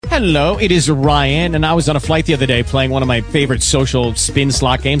Hello, it is Ryan, and I was on a flight the other day playing one of my favorite social spin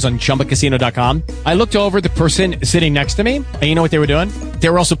slot games on ChumbaCasino.com. I looked over at the person sitting next to me, and you know what they were doing? They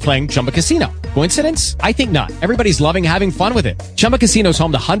were also playing Chumba Casino. Coincidence? I think not. Everybody's loving having fun with it. Chumba Casino is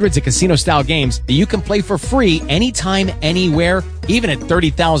home to hundreds of casino-style games that you can play for free anytime, anywhere, even at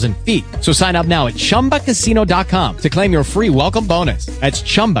 30,000 feet. So sign up now at ChumbaCasino.com to claim your free welcome bonus. That's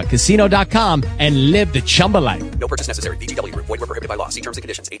ChumbaCasino.com and live the Chumba life. No purchase necessary. VGW. Void where prohibited by law. See terms and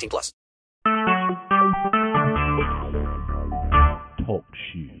conditions. 18+. Talk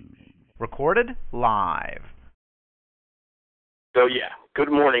shoes. Recorded live. So, yeah,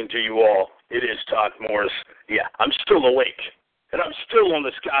 good morning to you all. It is Todd Morris. Yeah, I'm still awake, and I'm still on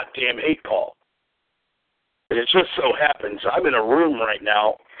this goddamn hate call. And it just so happens I'm in a room right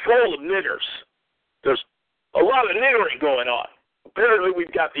now full of niggers. There's a lot of niggering going on. Apparently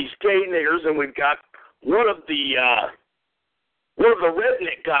we've got these gay niggers, and we've got one of the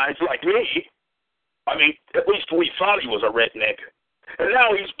redneck guys like me. I mean, at least we thought he was a redneck. And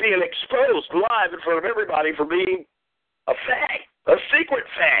now he's being exposed live in front of everybody for being a fag, a secret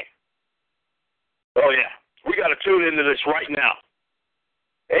fag. Oh, yeah, we got to tune into this right now.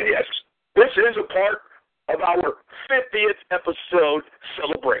 And yes, this is a part of our 50th episode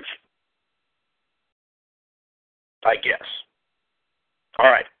celebration, I guess.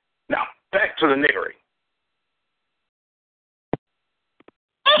 All right, now, back to the niggering.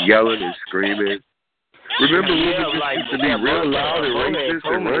 Yelling and screaming. Remember Ruben used to be real loud and racist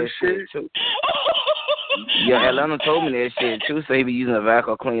and run shit? Yeah, Atlanta told me that shit too, so he be using a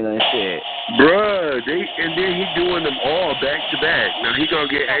vacuum cleaner and shit. Bruh, and then he doing them all back to back. Now he gonna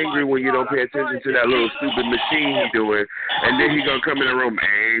get angry when you don't pay attention to that little stupid machine he doing, and then he gonna come in the room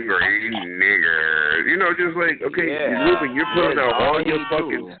angry nigger. You know, just like, okay, yeah, Ruben, you're pulling out all your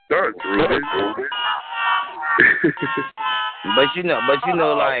fucking stunts, Ruben. But you know,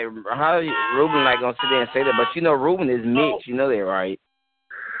 like how Ruben like gonna sit there and say that? But you know, Ruben is mixed. You know that, right?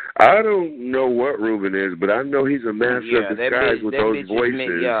 I don't know what Ruben is, but I know he's a master of disguise with those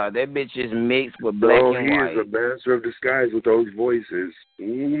voices. That bitch is mixed with black and white. He is a master of disguise with those voices.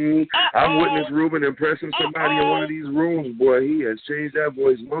 I've witnessed Ruben impressing somebody in one of these rooms, boy. He has changed that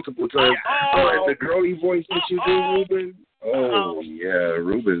voice multiple times. The girly voice that you do, Ruben? Oh, yeah,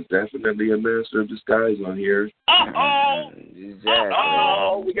 Ruben's definitely a master of disguise on here. Exactly.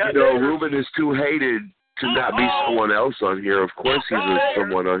 You know, Ruben is too hated to not be someone else on here. Of course he's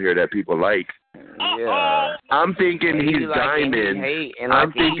someone on here that people like. Yeah. I'm thinking he's Diamond.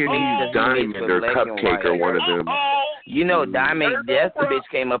 I'm thinking he's Diamond or Cupcake or one of them. You know, Diamond, that's the bitch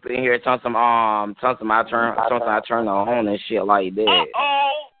came up in here talking some I turn on and shit like that.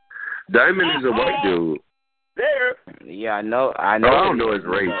 Diamond is a white dude. Yeah, I know. I don't know his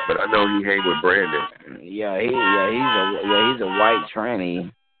race, but I know he hang with Brandon. He's a white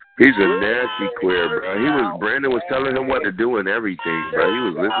tranny. He's a nasty queer, bro. Brandon was telling him what to do and everything, bro. He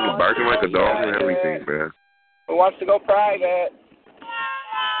was listening, barking like a dog and everything, bro. Who wants to go private?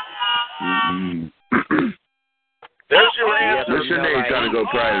 There's your answer. What's your name trying to go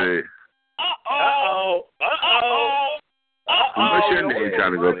private? What's your name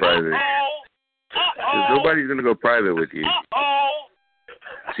trying to go private? Because nobody's going to go private with you.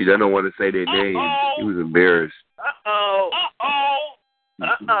 She doesn't want to say their name. He was embarrassed.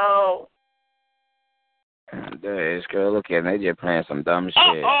 This girl, look at them. They just playing some dumb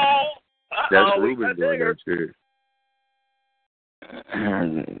shit. That's Ruben doing that shit.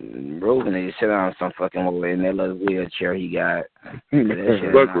 Ruben needs to sit on some fucking way in that little wheelchair he got.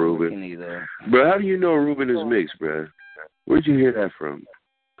 Fuck Ruben. Bro, how do you know Ruben is mixed, bro? Where'd you hear that from?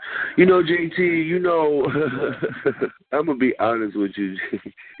 You know, JT, you know, I'm going to be honest with you.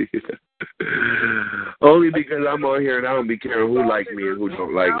 Only because I'm on here and I don't be caring who like me and who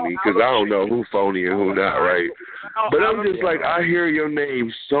don't like me, because I don't know who phony and who not, right? But I'm just like, I hear your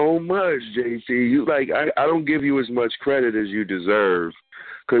name so much, JT. You like, I don't give you as much credit as you deserve,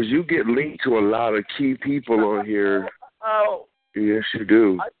 because you get linked to a lot of key people on here. Oh. Yes, you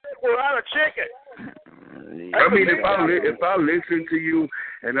do. I think we're out of chicken. I mean, if I listen to you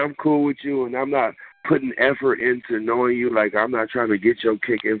and I'm cool with you and I'm not putting effort into knowing you, like I'm not trying to get your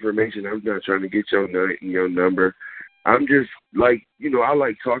kick information, I'm not trying to get your number. I'm just like, you know, I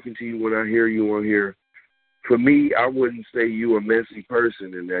like talking to you when I hear you on here. For me, I wouldn't say you a messy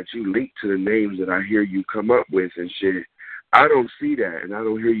person and that you link to the names that I hear you come up with and shit. I don't see that, and I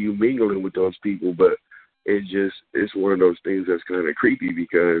don't hear you mingling with those people, but it's one of those things that's kind of creepy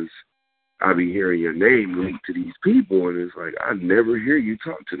because I be hearing your name linked to these people, and it's like I never hear you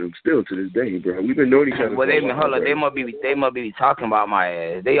talk to them still to this day, bro. We've been knowing each other. Well, they must be talking about my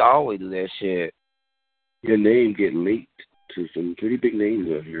ass. They always do that shit. Your name get linked to some pretty big names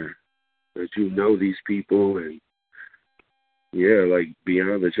out here. That you know these people and, yeah, like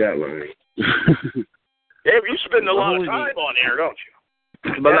beyond the chat line. Yeah, you spend a lot of time on there, don't you?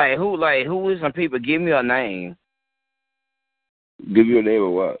 But who is some people? Give me a name. Give you a name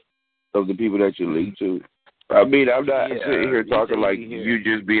of what? Of the people that you link to? I mean, I'm not sitting here talking like you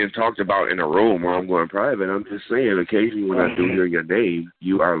just being talked about in a room or I'm going private. I'm just saying occasionally when I do hear your name,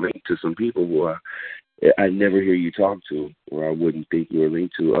 you are linked to some people who I never hear you talk to or I wouldn't think you were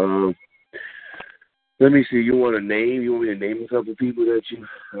linked to. Let me see. You want a name? You want me to name a couple people that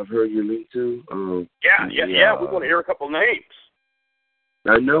I've heard you linked to? Yeah. We want to hear a couple names.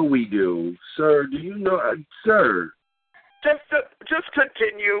 I know we do. Sir, do you know? Sir. Just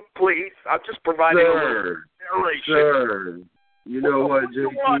continue, please. I'll just provide a little narration. Sir, you know what, JT? You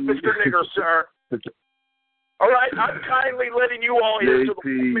want, Mr. Nigger, sir? All right, I'm kindly letting you all hear to the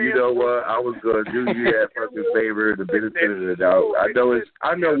you know what? I was gonna do you that fucking favor, the benefit of the doubt.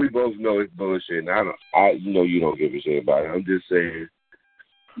 I know we both know it's bullshit. And I know you don't give a shit about it. I'm just saying.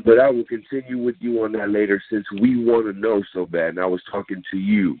 But I will continue with you on that later since we want to know so bad. And I was talking to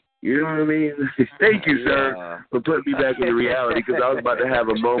you. You know what I mean? Thank you, sir, for putting me back into reality because I was about to have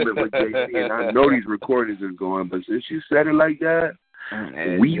a moment with JC, and I know these recordings are going, but since you said it like that,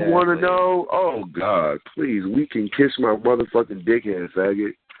 we want to know. Oh, God, please, we can kiss my motherfucking dickhead,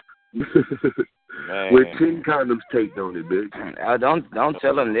 faggot. With 10 condoms taped on it, bitch. Don't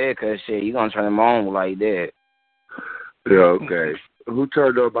tell him that because, shit, you going to turn him on like that. Yeah, okay. Who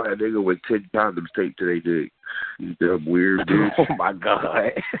turned on by a nigga with 10 condoms taped to their dick? You dumb weird bitch. Oh, my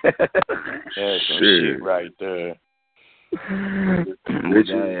God. That's some shit right there.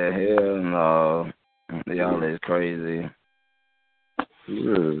 Yeah, hell no. Y'all is crazy.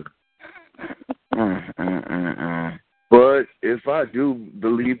 Yeah. But if I do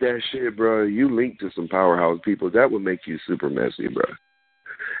believe that shit, bro, you link to some powerhouse people, that would make you super messy, bro.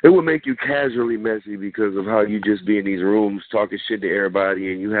 It would make you casually messy because of how you just be in these rooms talking shit to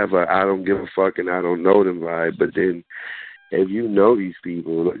everybody and you have a I don't give a fuck and I don't know them vibe. But then if you know these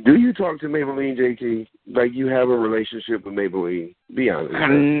people, do you talk to Maybelline, JT? Like you have a relationship with Maybelline? Be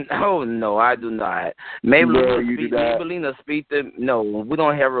honest. Oh, no, I do not. Maybelline will speak to no, we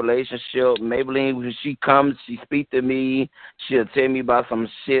don't have a relationship. Maybelline, when she comes, she speak to me. She'll tell me about some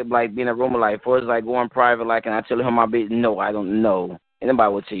shit like being in a room like first like going private like and I tell her my bitch, no, I don't know.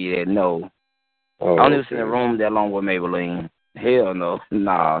 Anybody will tell you that, no. Oh, I don't even sit in a room that long with Maybelline. Hell no.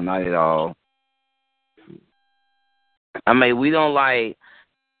 Nah, not at all. I mean, we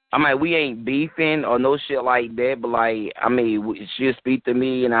ain't beefing or no shit like that, but, like, I mean, she'll speak to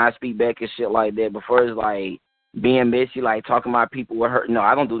me and I speak back and shit like that. But first, like, being messy, like, talking about people with her, no,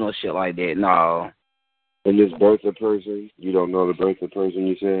 I don't do no shit like that, no. And this Bertha person, you don't know the Bertha person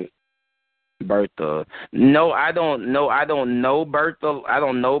you said? Bertha. No, I don't know. I don't know Bertha. I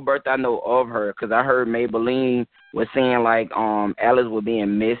know of her because I heard Maybelline was saying like Alice was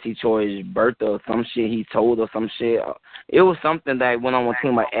being messy towards Bertha or some shit he told her some shit. It was something that went on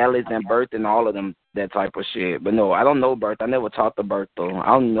between like Alice and Bertha and all of them, that type of shit. But no, I don't know Bertha. I never talked to Bertha. I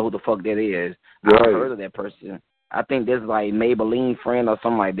don't even know who the fuck that is. Right. I heard of that person. I think that's like Maybelline friend or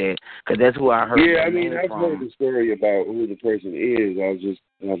something like that, because that's who I heard. Yeah, I mean, I've heard the story about who the person is.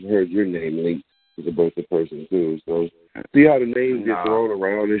 I've heard your name linked to both the person too. So see how the names get thrown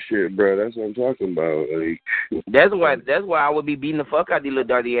around and shit, bro. That's what I'm talking about. Like, that's why I would be beating the fuck out of these little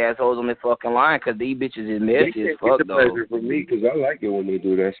dirty assholes on this fucking line, because these bitches is messy as fuck, the pleasure for me, because I like it when they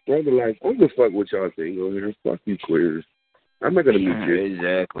do that. Spread the life. I'm gonna fuck what y'all think over here. Fuck you, queers. I'm not gonna meet you.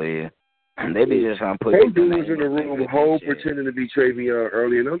 Exactly. They be just trying to put dude was in the room, whole pretending to be Travion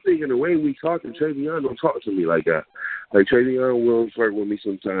earlier, and I'm thinking the way we talking, Travion don't talk to me like that. Like Travion will flirt with me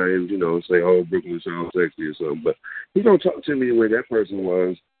sometimes, you know, say, "Oh, Brooklyn sounds sexy" or something, but he don't talk to me the way that person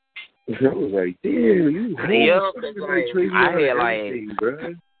was. I was like, damn, you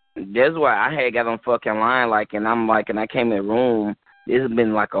bro. That's why I had got on fucking line, like, and I came in the room. This has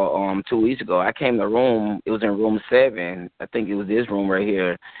been like 2 weeks ago. I came in the room. It was in room 7. I think it was this room right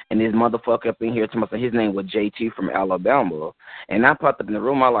here. And this motherfucker up in here, his name was JT from Alabama. And I popped up in the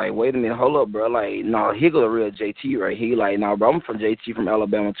room. I like, wait a minute, hold up, bro. Like, no, he go the real JT right here. Like, no, bro, I'm from JT from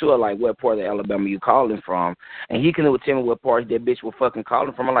Alabama too. I like, what part of Alabama you calling from? And he couldn't tell me what part that bitch was fucking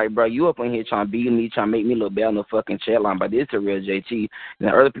calling from. I'm like, bro, you up in here trying to beat me, trying to make me look bad on the fucking chat line. But this the real JT. And the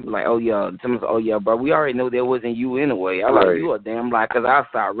other people like, oh yeah, bro, we already know that wasn't you anyway. I like, you a damn lie, because I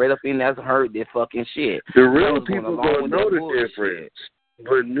started right up in there and heard this fucking shit. The real people don't know the difference.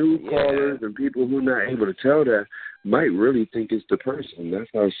 But new callers and people who not able to tell that, might really think it's the person. That's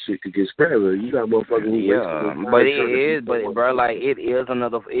how shit could get spread. You got motherfuckers who but it is, bro, like it is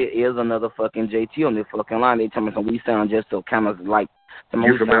another fucking JT on the fucking line. They tell me some we sound just so kind of like some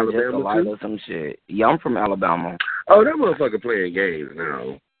you we from sound Alabama just alike too? or some shit. Yeah, I'm from Alabama. Oh, that motherfucker playing games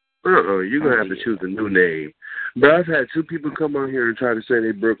now. You're going to have to choose a new name. But I've had 2 people come on here and try to say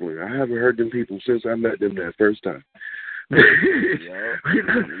they Brooklyn. I haven't heard them people since I met them that first time.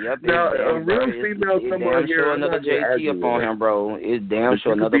 Yep. Now, a real female come on here. Sure another JT up on him, bro. It's damn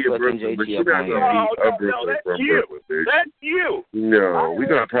sure another fucking JT up on him. No, that's you. That's you. No, we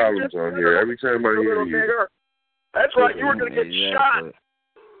got problems on here. Every time I hear you. That's right. You were going to get shot.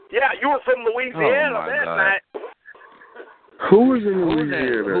 Yeah, you were from Louisiana that night. Who is in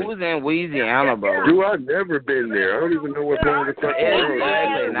Louisiana? Who's in Louisiana, bro? Dude, I've never been there. I don't even know what part of the country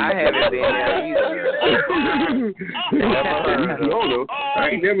is. And I haven't been there either. Louisiana. I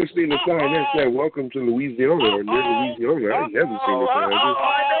ain't never seen a sign that said "Welcome to Louisiana" or near Louisiana. I ain't never seen a sign.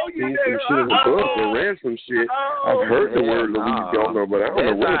 I just seen some shit in the book or read some shit. I've heard the word Louisiana, but I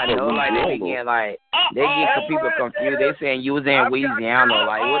don't know what it's from. Like they get some people confused. They saying you was in Louisiana.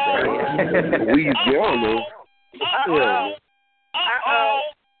 Like what the hell? Louisiana. Yeah.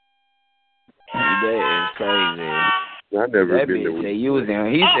 That is crazy. I never been to Louisiana.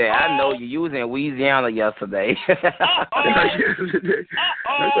 He said, I know you was in Louisiana yesterday. That's like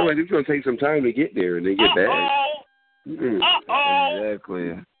it's going to take some time to get there and then get back.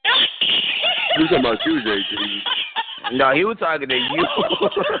 Exactly. Who's talking about you, JT? No, he was talking to you.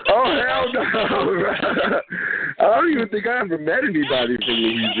 Oh, hell no. I don't even think I ever met anybody from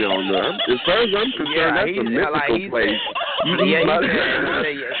Louisiana. As far as I'm concerned, that's a mythical place. I know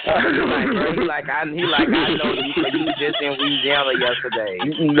you because you was just in Louisiana yesterday.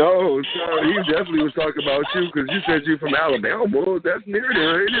 No, sir, he definitely was talking about you because you said you're from Alabama. That's near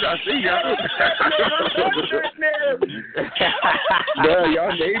there, ain't it? I see y'all. No,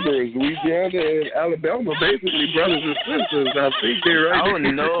 y'all neighbors, Louisiana and Alabama, basically brothers and sisters. I think they're right. Oh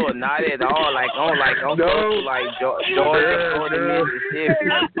no, not at all. Georgia, Mississippi.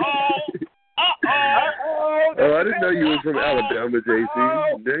 Oh, I didn't know you was from Alabama,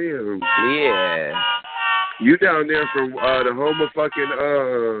 JC. Damn. Yeah. You down there from the home of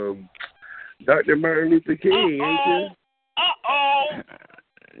fucking Dr. Martin Luther King, ain't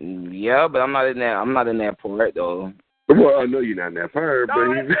you? Yeah, but I'm not in that part though. Well, I know you're not in that part, but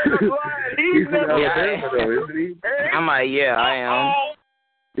he's from Alabama though, isn't he? I am.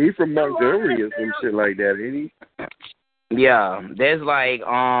 He's from Montgomery or some shit like that, ain't he? Yeah, that's like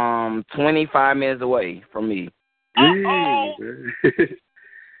 25 minutes away from me. Yeah,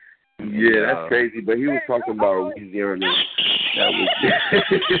 that's crazy. But he was talking about Louisiana.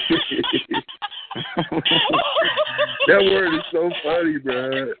 That word is so funny,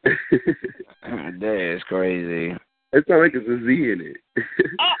 bro. That is crazy. It sounds like it's a Z in it. It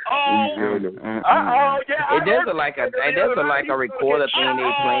does look like a recorder thing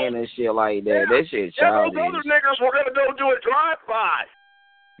they playing and shit like that. That shit childish. Those other niggas were gonna go do a drive-by.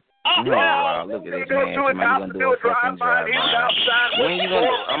 Oh wow, look at this man. Somebody gonna do a fucking drive-by. When you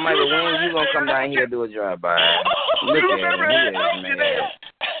gonna come down here and do a drive-by? Look at him. He is mad.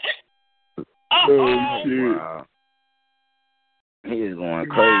 Oh shit. Wow. He is going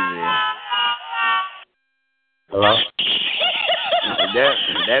crazy. Hello?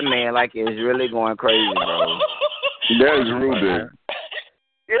 That man is really going crazy, bro. That is Ruben.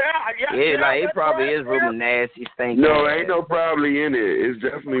 Yeah, it probably is Ruben nasty stinking. No, ain't no probably in it. It's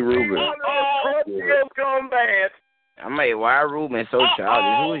definitely Ruben. Bad. Why Ruben so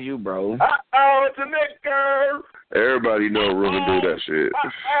childish? Who is you, bro? It's a nigger. Everybody know Ruben do that shit.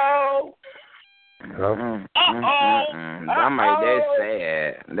 That's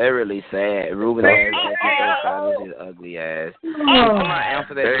sad. That's really sad. Ruben has his ugly ass.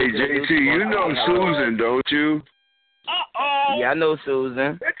 Hey, JT, you know Susan, don't you? Yeah, I know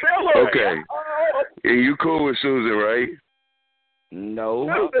Susan. Okay. And you cool with Susan, right? No.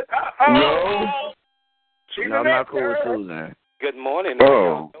 No? No, I'm not cool with Susan. Good morning.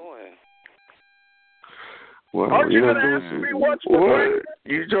 Oh. Well, you're not doing what?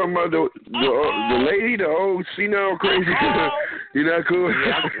 You talking about the lady, the old senile crazy? You're not cool?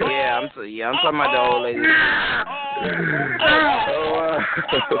 Yeah, I'm talking about the old lady.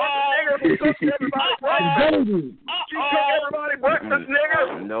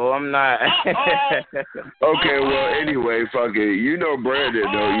 No, I'm not. Okay, well, anyway, fuck it. You know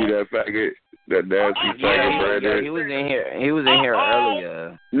Brandon, though, you that faggot. That nasty faggot Brandon. He was in here. He was in here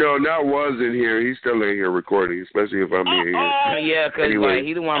earlier. No, not was in here. He's still in here recording, especially if I'm in here. Yeah, cause anyway. like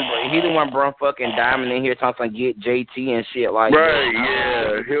he the one brought fucking Diamond in here talking like get JT and shit like right, that.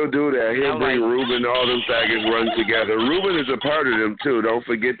 Yeah, he'll do that. He'll bring Ruben, all them faggots run together. Ruben is a part of them too. Don't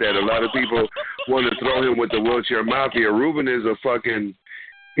forget that. A lot of people want to throw him with the wheelchair mafia. Ruben is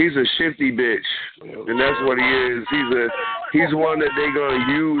he's a shifty bitch, and that's what he is. He's one that they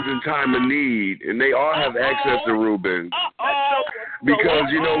gonna use in time of need, and they all have access to Ruben. Because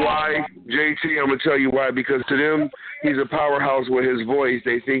you know why, JT? I'm gonna tell you why. Because to them, he's a powerhouse with his voice.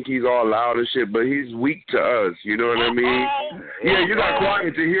 They think he's all loud and shit, but he's weak to us. You know what I mean? Yeah, you got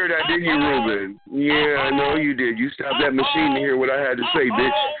quiet to hear that, didn't you, Ruben? Yeah, I know you did. You stopped that machine to hear what I had to say,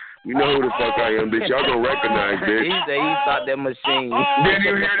 bitch. You know who the fuck I am, bitch. Y'all gonna recognize, bitch. He said he stopped that machine. Didn't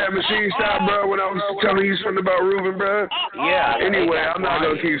you hear that machine stop, bro, when I was telling you something about Ruben, bro? Yeah. Anyway, I'm not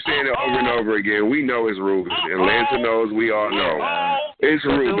gonna keep saying it over and over again. We know it's Ruben. And Lancer knows, we all know. It's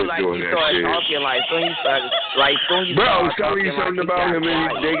Ruben doing that shit. Talking, bro, I was telling you something about him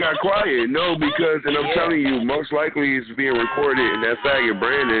and they got quiet. No, because, and I'm telling you, most likely it's being recorded and that faggot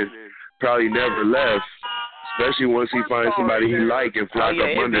Brandon probably never left. Especially once he finds somebody he like and flock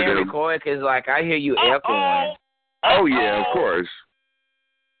up under them. Because, like, I hear you echoing. Oh, yeah, of course.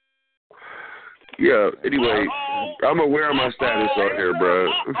 Yeah, anyway, I'm aware of my status out here,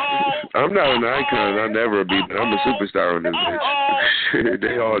 bro. I'm not an icon. I'll never be, but I'm a superstar on this bitch.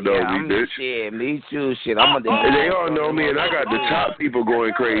 They all know me, bitch. Shit, me too, shit. They all know me, and I got the top people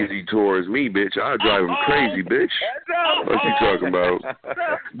going crazy towards me, bitch. I drive them crazy, bitch. What you talking about?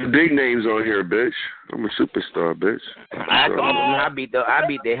 The big names on here, bitch. I'm a superstar, bitch. I come up and I beat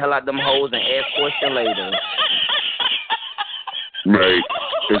the hell out them hoes and ask question later. Right.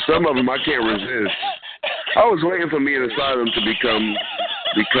 And some of them I can't resist. I was waiting for me and Asylum to become.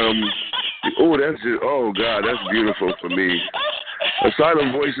 Oh God, that's beautiful for me.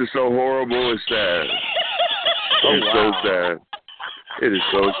 Asylum voice is so horrible. It's sad. It's so sad. It is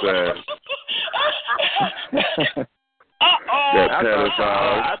so sad. That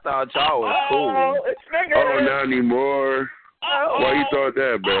pedophile. I thought y'all was cool. Oh, not anymore. Why you thought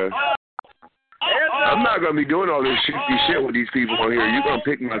that, bro? I'm not going to be doing all this shifty shit with these people on here. You're going to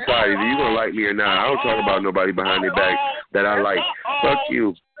pick my side. Either you're going to like me or not. I don't talk about nobody behind their back that I like. Fuck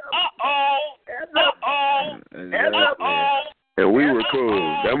you. And we were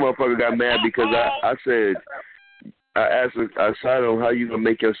cool. That motherfucker got mad because I asked Asylum, how you going to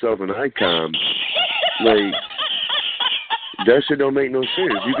make yourself an icon? Like, that shit don't make no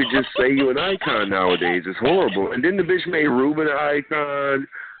sense. You could just say you an icon nowadays. It's horrible. And then the bitch made Ruben an icon.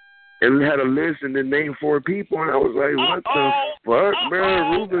 And we had a list and then named 4 people, and I was like, what the fuck,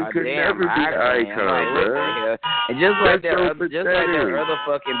 bro? Ruben could never be an icon, bro. And just like that other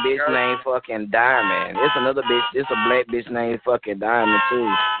fucking bitch named fucking Diamond. It's another bitch, it's a black bitch named fucking Diamond, too.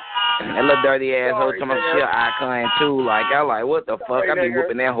 And that little dirty ass hoe talking about she an icon, too. Like, I like, what the fuck? I be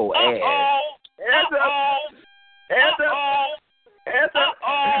whooping that whole ass.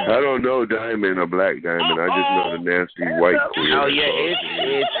 I don't know Diamond or Black Diamond. I just know the nasty white queer. Oh yeah,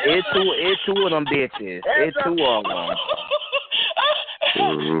 it's two of them bitches. It's 2 of them.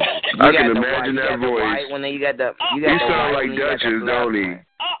 Mm-hmm. I can imagine that voice. He sound like Duchess, don't he?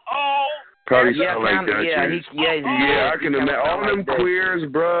 Probably sound like Duchess. Yeah, I can imagine. All them queers,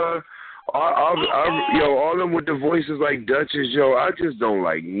 bruh. All them with the voices like Duchess, I just don't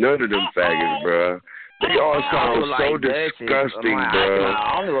like none of them faggots, bruh. They all sound so disgusting, bro.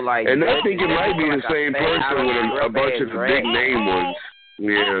 And I think it might be the same person with a bunch of the big name ones.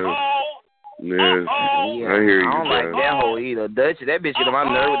 Yeah. I hear you, I don't like that whole either. Duchess, that bitch get on my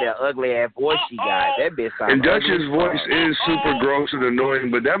nerve with that ugly ass voice she got. That bitch sounds. And Duchess' voice is super gross and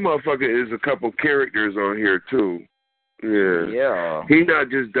annoying, but that motherfucker is a couple characters on here too. Yeah. He not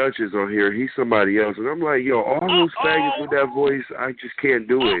just Duchess on here. He's somebody else. And I'm like, all those faggots with that voice, I just can't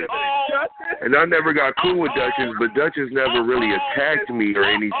do it. And I never got cool with Duchess, but Duchess never really attacked me or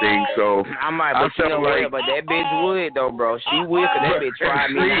anything. So I felt like, but that bitch would though, bro. She would, cause that bitch tried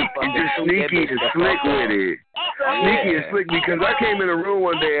me. Just sneaky and slick with it. Sneaky and slick, because I came in the room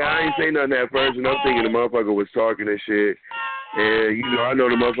one day and I ain't say nothing at first, and I'm thinking the motherfucker was talking and shit. And, I know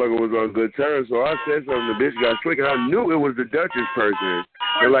the motherfucker was on good terms, so I said something, the bitch got slick, and I knew it was the Duchess person.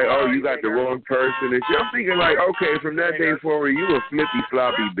 They're like, oh, you got the wrong person, and shit. I'm thinking like, okay, from that day forward, you a flippy,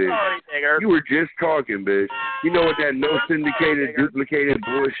 floppy bitch. You were just talking, bitch. You know what that no syndicated, duplicated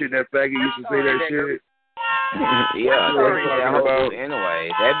bullshit that faggot used to say that shit? Yeah, anyway,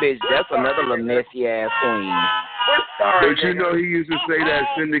 that bitch, that's another little messy ass queen. But he used to say that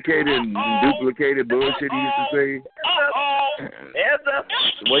syndicated and duplicated bullshit he used to say? Hands up.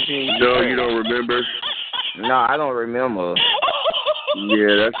 What you? No, you don't remember? No, I don't remember.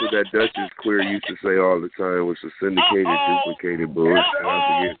 Yeah, that's what that Duchess queer used to say all the time, was a syndicated, duplicated bullshit.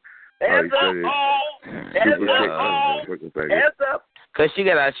 I forget how he said it. Duplicate. Hands up. Cause she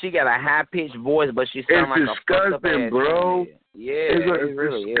got a high pitched voice, but she sounds like It's disgusting, bro. Yeah, it's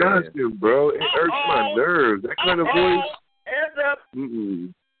really disgusting, bro. It irks my nerves. That kind of voice. Hands up.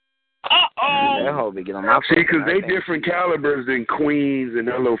 That whole be getting on my. See, because they different calibers than Queens and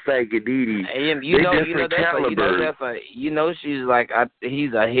hello fat Gadidi. You know she's like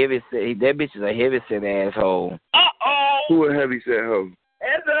he's a heavy set. That bitch is a heavy set asshole. Who a heavy set hoe?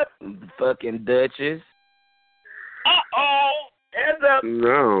 Hands up. Fucking Duchess. Hands up.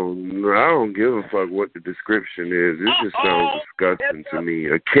 No, I don't give a fuck what the description is. It just sounds disgusting to me.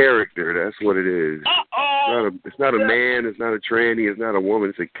 A character, that's what it is. It's not a man, it's not a tranny, it's not a woman,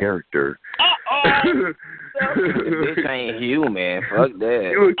 it's a character. This ain't human. Fuck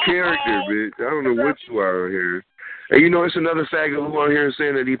that. You a character, bitch. I don't know what you are here. And you know, it's another faggot who on here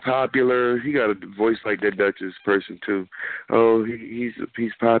saying that he's popular. He got a voice like that Duchess person, too. Oh, he's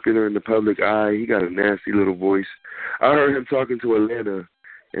popular in the public eye. He got a nasty little voice. I heard him talking to Atlanta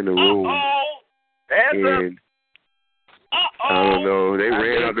in the room. And I don't know. They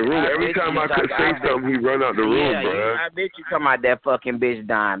ran out the room. Every time I could say something, he run out the room, bro. I bet you talking about that fucking bitch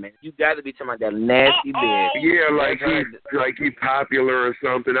Diamond. You got to be talking about that nasty bitch. Yeah, like he popular or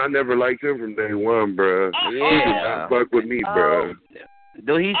something. I never liked him from day one, bro. Yeah. He fuck with me, bro.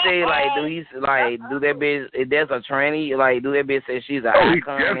 Do he say do that bitch? If there's a tranny, like, do that bitch say she's an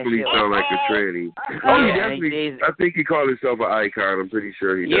icon? He definitely sound like a tranny. Oh, he definitely. I think he called himself an icon. I'm pretty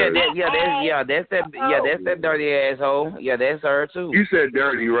sure he does. That's that dirty asshole. Yeah, that's her too. You said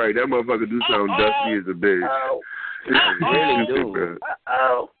dirty, right? That motherfucker do sound dusty as a bitch. Really do. Bro.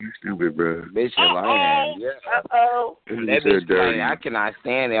 You stupid, bro. Bitch, you're lying. That bitch, dirty. I cannot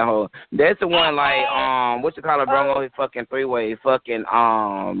stand that whole. That's the one like what you call it, bro? On his fucking three-way, fucking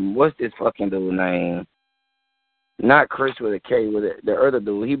what's this fucking dude's name? Not Chris with a K, with it. The other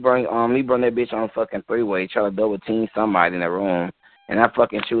dude. He bring that bitch on fucking three-way, try to double team somebody in the room, and I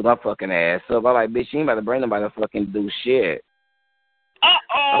fucking shoot her fucking ass up. I'm like, bitch, you ain't about to bring nobody to fucking do shit.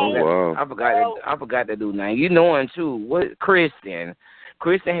 Oh, wow. I forgot that dude's name. You know him too. What? Kristen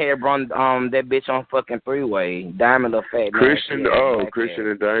had brought that bitch on fucking three-way. Diamond or Fat. Christian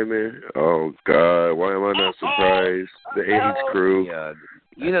and Diamond. Oh God, why am I not surprised? The 80s crew. Yeah.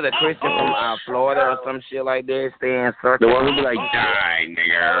 You know the Christian from Florida or some shit like that, stay in circles. The one who be like, die,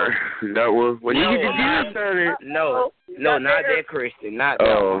 nigga. That one? When you get the gas on it. No, not that Christian. Not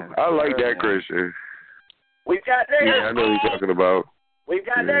that one. I like that Christian. We've got niggers. Yeah, I know what you're talking about. We've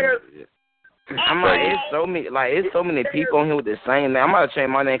got niggers. I'm like, it's so many people on here with the same name. I'm about to change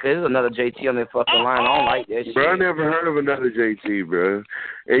my name because there's another JT on that fucking line. I don't like that shit. Bro, I never heard of another JT, bro.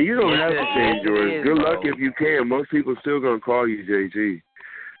 And you don't have to change yours. Good luck if you can. Most people still gonna call you JT.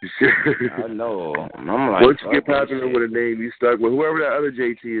 I know. I'm like, once you get popular with a name, you stuck with whoever that other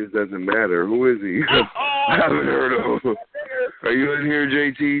JT is. Doesn't matter. Who is he? I haven't heard of him. Are you in here,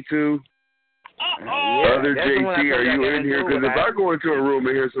 JT too? Yeah, other JT, are you in here? Because if I go into a room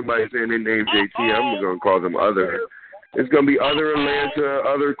and hear somebody saying their name JT, I'm going to call them other. It's going to be other Atlanta,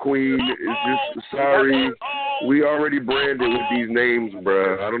 other Queen. It's just, sorry, we already branded with these names,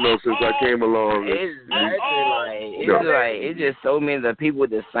 bro. I don't know, since I came along. It's just so many of the people with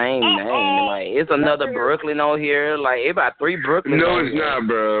the same name. Like, it's another Brooklyn on here. Like, it's about 3 Brooklyn. No, it's not,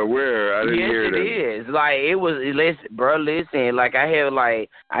 bro. Where? I didn't hear that. Yes, it is. Like, it was, listen, like,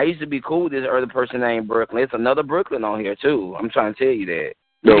 I used to be cool with this other person named Brooklyn. It's another Brooklyn on here, too. I'm trying to tell you that.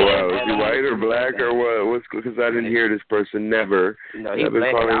 No, is he white or black or what? Because I didn't hear this person never. No, he's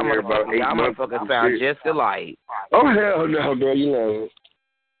black. Y'all motherfuckers sound just alike. Oh, hell no, bro. You know it.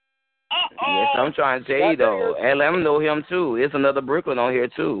 Yes, I'm trying to tell you, though. LM know him, too. It's another Brooklyn on here,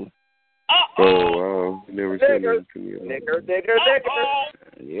 too. Oh, wow. You never said that to me. Nigger.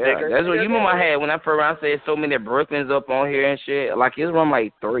 Yeah, that's what you remember I had when I first around said so many Brooklyns up on here and shit. Like, it's room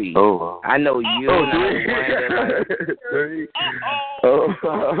like 3. Oh, wow. I know you. Oh, and I 3. Oh,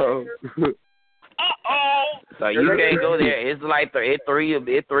 so you can't go there. It's like it's 3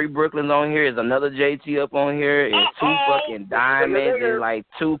 Brooklyns on here. There's another JT up on here. It's 2 fucking Diamonds. There's like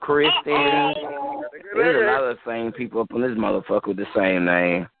 2 Christians. There's a lot of the same people up on this motherfucker with the same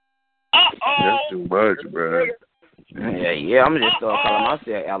name. That's too much, bro. Yeah, I'm just calling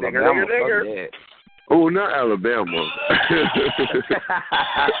myself Alabama. Fuck that. Oh, not Alabama.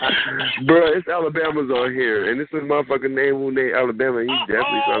 Bro, it's Alabama's on here. And this is a motherfucking name who named Alabama. He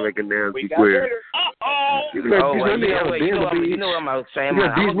definitely sounds like a nasty queer. You know what I'm saying?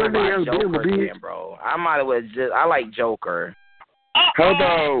 I'm going to Joker again, bro. I might as well just, I like Joker. How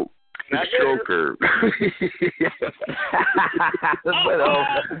about Joker?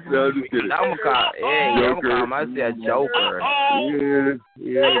 No, I'm going to call myself Joker.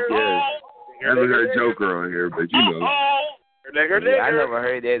 Yeah. I haven't heard Joker on here, but you know. Yeah, I never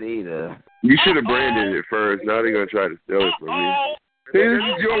heard that either. You should have branded it first. Now they're going to try to steal it from me. Here's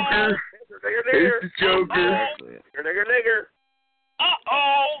the Joker. Here's the Joker.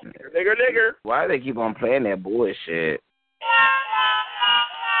 Nigger. Why do they keep on playing that bullshit?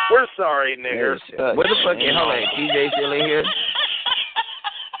 We're sorry, nigger. What the fuck is TJ still in here?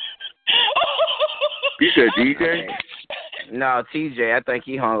 You said DJ? No, TJ, I think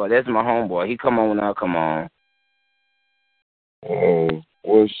he hung up. That's my homeboy. He come on when I come on. Oh,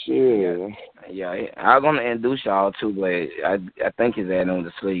 well, shit. Yeah, I was going to introduce y'all too, but I think his ass on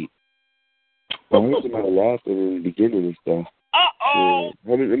to sleep. I heard somebody laughing in the beginning and stuff. Yeah.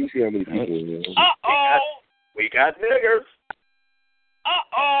 Let me see how many people in there. We got niggers.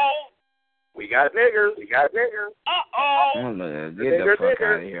 We got niggers. Get the fuck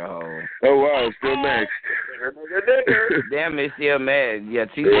out of here, ho. Oh, wow, still Max. Nigger. Damn, it's still mad. Yeah,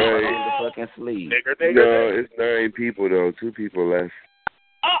 TJ on to fucking sleep. No, it's 9 people, though. 2 people left.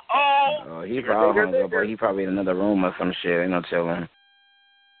 Oh, he probably hung up, but he probably in another room or some shit. Ain't no telling.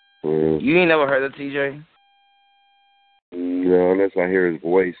 You ain't never heard of TJ? No, unless I hear his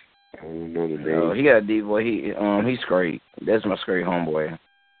voice. I don't know the name. Oh, he got a deep voice. He's straight. That's my straight homeboy.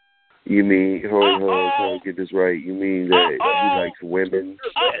 You mean, hold on, trying to get this right. You mean that he likes women?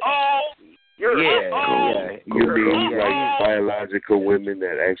 Yeah. You mean he likes biological women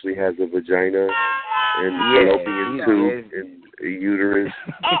that actually has a vagina and fallopian tube and a uterus?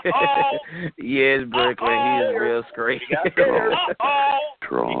 Yes, Brooklyn. He is real straight. We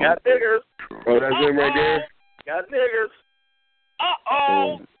got niggers. Oh, that's him right there? We got niggers.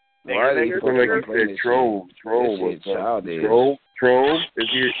 Why are they like you said Trome? Trome. Do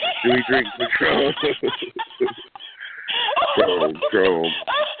he drink the Trome? Trome.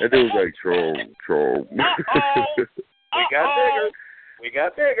 That dude's like Trome. We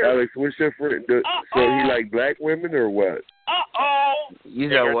got niggers. Alex, what's your friend? So he like black women or what? You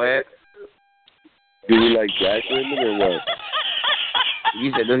know what? Do he like black women or what?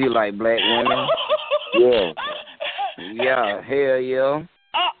 You said, do he like black women? Yeah. Yeah, hell yeah.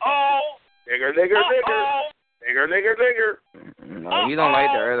 Nigger. No, you don't like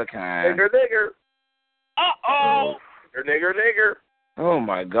the other kind. Nigger. Oh,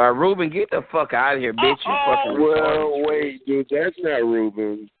 my God. Ruben, get the fuck out of here, bitch. You fucking retarded. Well, wait, dude. That's not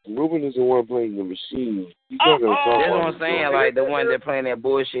Ruben. Ruben is the one playing the machine. He's not going to talk. That's what I'm saying. Like, the one that playing that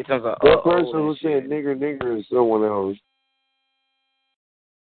bullshit. That person who said nigger is someone else.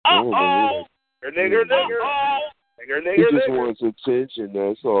 Nigger. He just wants attention.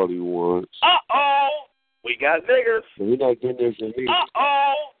 That's all he wants. We got niggers. He's not getting there for me.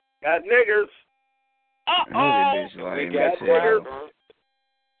 Got niggers. We got niggers.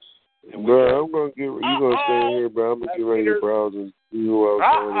 Bro, you gonna stay here, bro. I'm gonna get ready to browse and see who else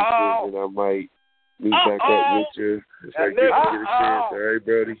on this shit, and I might meet back up with you if I get a chance. All right,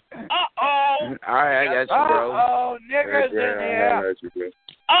 Brody? All right, I got you, bro. Niggers in here.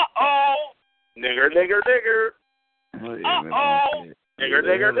 Nigger.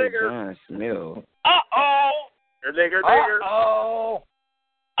 Nigger. Smell. Nigger. Nigger.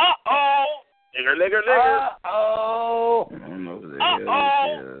 I don't know who the hell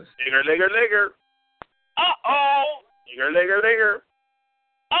this is. Nigger. Nigger.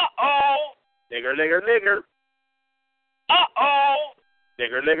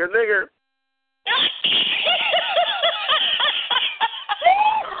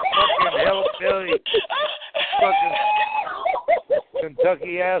 Fucking hillbilly. Fucking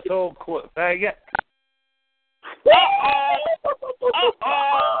Kentucky asshole faggot.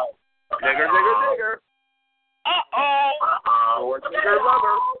 Nigger. Or nigger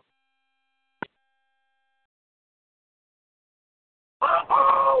lover.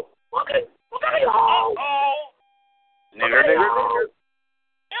 Okay. Nigger.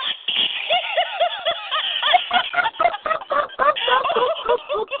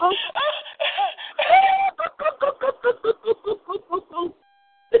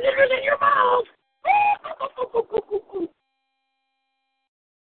 The nigger's in your mouth.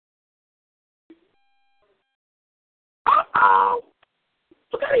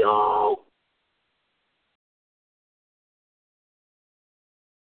 Look at y'all.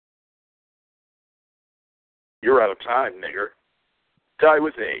 You're out of time, nigger. Die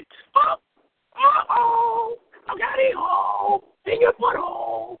with AIDS. Uh-oh. I got a hole in your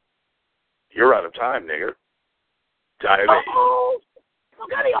butthole. You're out of time, nigger. Die of AIDS. Uh-oh. I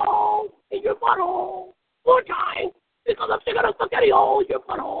got a hole in your butthole. More time. Because I'm sick of the spaghetti hole in your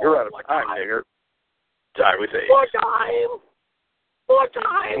butthole. You're out of time, nigger. Die with AIDS. More time. More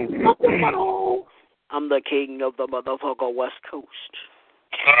time. Up your butthole. I'm the king of the motherfucker West Coast.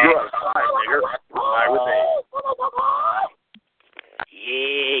 You're out of time, nigger. Die with AIDS.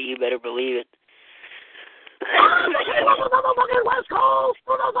 Yeah, you better believe it. West Coast.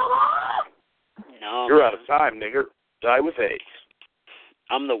 No. You're out of time, nigger. Die with AIDS.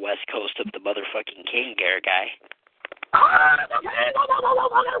 I'm the West Coast of the motherfucking King Gare guy.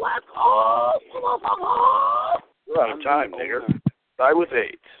 You're out of time, nigger. Die with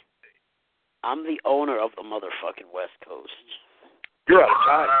AIDS. I'm the owner of the motherfucking West Coast. You're out of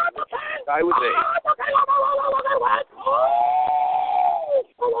time. Die with AIDS.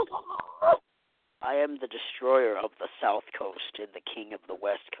 I am the destroyer of the South Coast and the king of the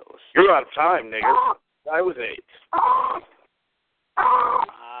West Coast. You're out of time, nigger. Die with AIDS.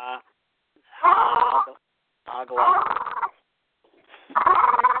 I'll go out.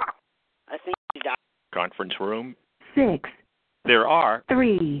 I think you died. Conference room. 6. There are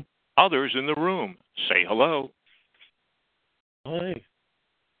 3. others in the room. Say hello. Hi.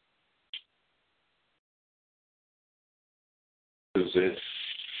 Who's this?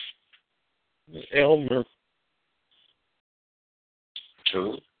 Elmer.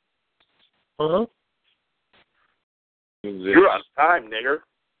 Who? Huh? You're out of time, nigger.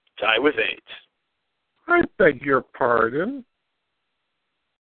 Die with AIDS. I beg your pardon.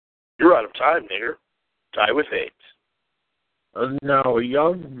 You're out of time, nigger. Die with AIDS. Now,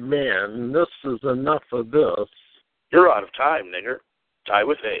 young man, this is enough of this. You're out of time, nigger. Die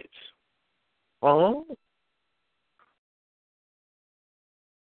with AIDS. Huh?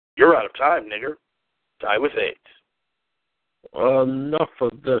 You're out of time, nigger. Die with AIDS. Enough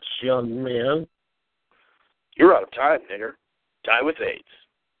of this, young man. You're out of time, nigger. Die with AIDS.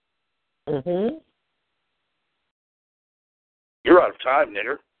 Mm-hmm. You're out of time,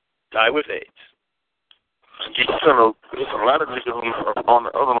 nigger. Die with AIDS. There's a lot of niggas on the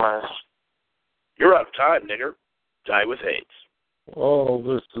other line. You're out of time, nigger. Die with AIDS. Oh,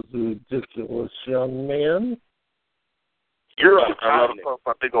 this is ridiculous, young man. You're out of time, nigger.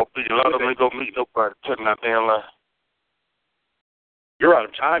 A lot of them ain't gonna meet nobody. Telling that damn lie. You're out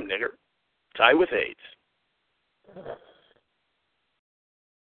of time, nigger. Die with AIDS.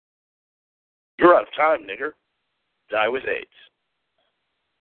 You're out of time, nigger. Die with AIDS.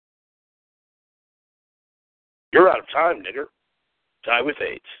 You're out of time, nigger. Die with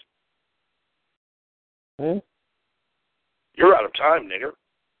AIDS. Hmm? You're out of time, nigger.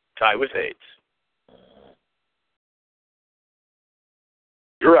 Die with AIDS.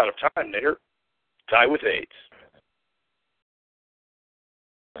 You're out of time, nigger. Die with AIDS.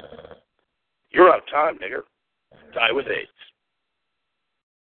 You're out of time, nigger. Die with AIDS.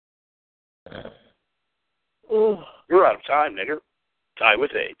 You're out of time, nigger. Die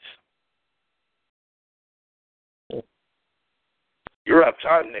with AIDS. You're out of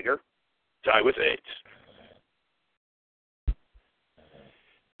time, nigger. Die with AIDS.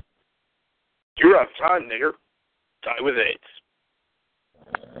 You're out of time, nigger. Die with AIDS.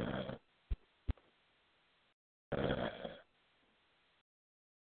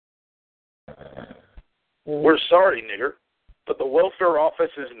 We're sorry, nigger, but the welfare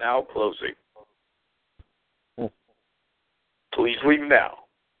office is now closing. Please leave now.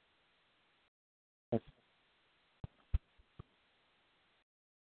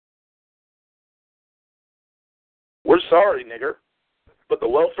 We're sorry, nigger, but the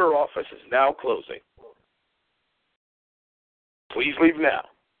welfare office is now closing. Please leave now.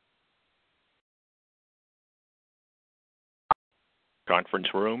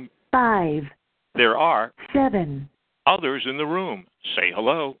 Conference room. 5. There are 7. others in the room. Say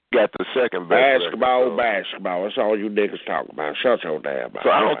hello. Got the second best. Basketball. That's all you niggas talk about. Shut your damn mouth. So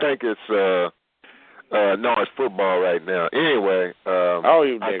I don't think it's no, it's football right now. Anyway, all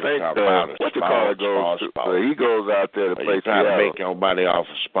you niggas talk about is what sports, he goes out there to play. Trying to make your money off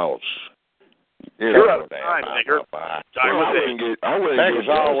of sports. You're out of time, nigger. Niggas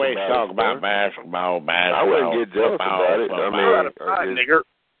always talk about basketball. I wouldn't get jealous about it. I mean, you're out of time, nigger.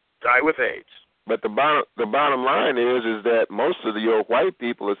 Die with AIDS. But the bottom line is that most of your white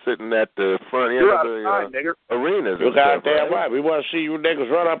people are sitting at the front end of the arenas. You goddamn right. We want to see you niggas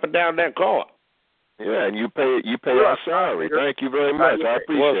run up and down that court. Yeah, and you pay our salary. Thank you very much. I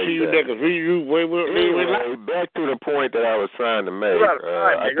appreciate well, see you that. niggas. Anyway, back to the point that I was trying to make.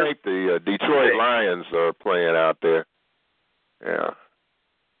 I think the Detroit Lions are playing out there. Yeah.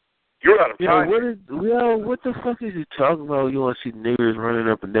 You're out of time. What the fuck is he talking about? You want to see niggers running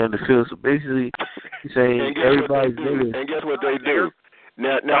up and down the field? So basically, he's saying everybody's niggers. And guess what they do?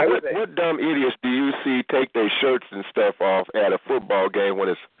 Now what dumb idiots do you see take their shirts and stuff off at a football game when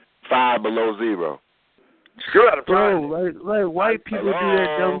it's 5 below zero? You're out of time. Bro, like white people do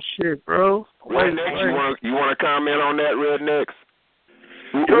that dumb shit, bro. Rednecks, you want to comment on that, Rednecks?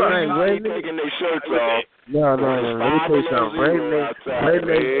 Who taking their shirts off? No. Let me tell you something. Rednecks.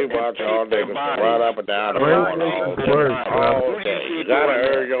 Watch all niggas right up and down the road all day. You gotta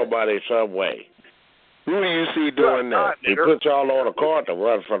earn your money some way. Who do you see doing that? He put y'all on the court to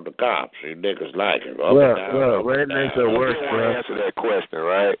run from the cops. You niggas like it. Well, rednecks are worse, bro. Answer that question,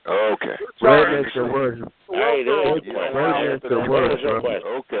 right? Okay. Rednecks are worse. Hey, rednecks are worse, bro.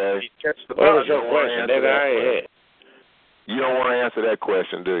 Okay. What was your question, nigga? I ain't here. You don't want to answer that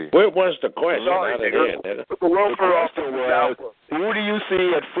question, do you? What was the question? The question was, who do you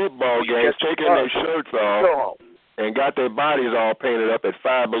see at football games taking their shirts off and got their bodies all painted up at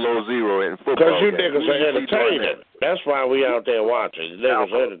 5 below zero in football games? Because you games? niggas are entertaining. That's why we out there watching.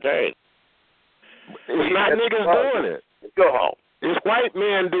 Niggas entertaining. It's not niggas doing it. Go home. It's white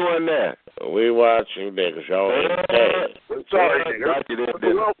men doing that. We watch you niggas. Y'all entertaining. Sorry, nigga.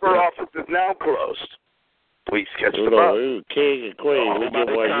 The welfare office is now closed. Please catch the bus. We king and queen. We get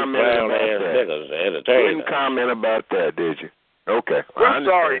one of you brown ass niggas entertaining. Didn't comment about that, did you? Okay. We're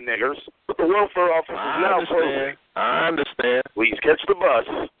sorry, niggers, but the welfare office is now closed. I understand. Please catch the bus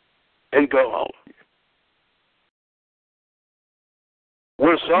and go home.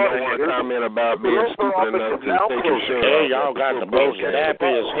 We're sorry, you don't want niggers. to comment about being stupid enough to take your shirt off. Hey, y'all got the most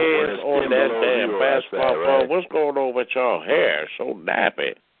nappiest heads on that damn basketball court. What's going on with y'all hair? So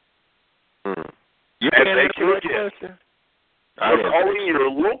nappy. You can't answer that question? We're calling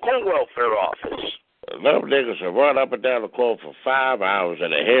your local welfare office. Them niggas will run up and down the court for 5 hours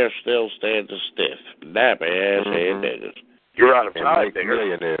and the hair still standing stiff. Nappy ass head niggas. You're out of time, niggas.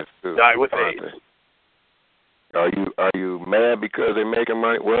 Millionaires too. Die with AIDS. Are you mad because they're making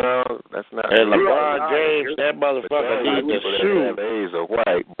money? Well, that's not. And LeBron James, that motherfucker needs to sue. Days are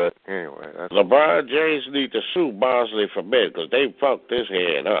white, but anyway. LeBron James need to sue Bosley for men because they fucked this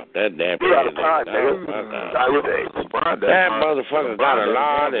head up. That nappy head. That motherfucker got a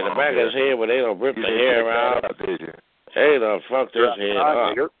line in the back of his head where they don't rip the hair out. They done fucked his head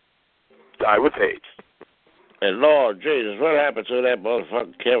up. Die with AIDS. And Lord Jesus, what happened to that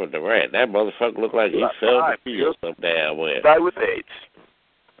motherfucker Kevin Durant? That motherfucker looked like he fell to feel some damn way. Die with AIDS.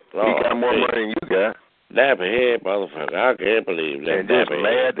 Lord, he got more money than you got. Nappy head motherfucker. I can't believe that. And just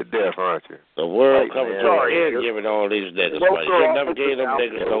mad to death, aren't you? The world coming to an end giving all these niggas money. You never gave them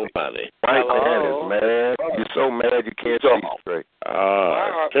niggas no money. White man is mad. You're so mad you can't see straight. Why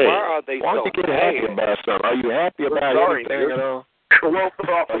are they so you get happy about something? Are you happy about anything at all? Are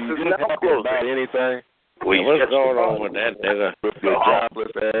you happy about anything? What's going on with that nigga? With your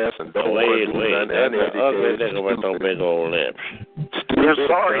jobless ass and don't wait. That's an ugly nigga with those big old lips. We're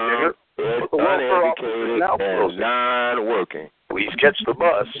sorry, nigga. Uneducated and non-working. Please catch the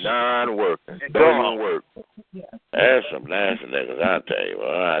bus. Non-working. Don't even work. There's some nasty niggas, I tell you.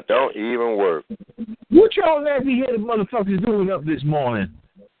 Well, don't even work. What y'all nappy-headed motherfuckers doing up this morning?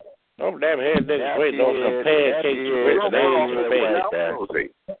 Them damn head niggas waiting on some pancakes.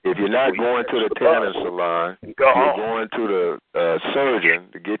 If you're not going to the tanning salon, you're going to the surgeon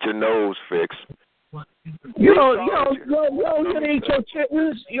to get your nose fixed. You don't gonna eat your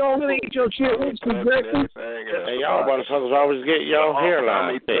chitlins? You don't gonna eat your chitlins for breakfast? Hey, y'all motherfuckers always get y'all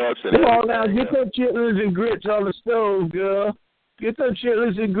hairline. Come on now, get them chitlins and grits on the stove, girl. Get them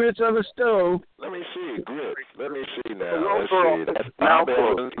chitlins and grits on the stove. Let me see, grits. Let me see now. Let's see. That's Bob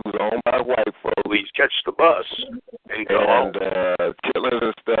Evans, who's owned by white folks. Please catch the bus and go home. Chitlins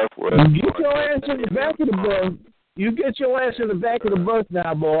and stuff. Get your ass in the back of the bus. You get your ass in the back of the bus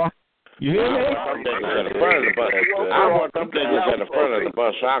now, boy. You hear me? I want them niggas in the front of the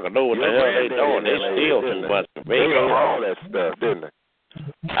bus so I can know what the hell they doing. They steal too much for me. They all that stuff, didn't they?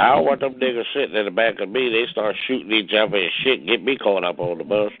 I don't want them niggas sitting in the back of me. They start shooting each other and shit, get me caught up on the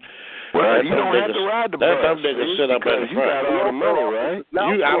bus. Well, you don't have to ride the bus. Let them niggas sit up in the front. You got all the money, right?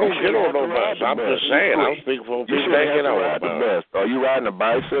 I don't get on no bus. I'm just saying. I'm speaking for people that get on the bus. Are you riding a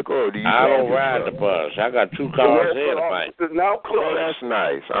bicycle or do you? I don't ride the bus. I got 2 cars and a bike. Oh, that's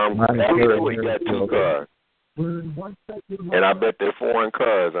nice. I'm happy that you got 2 cars. And I bet they're foreign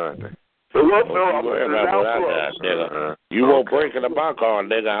cars, aren't they? The welfare office is now closed. Nigga. You won't break into my car,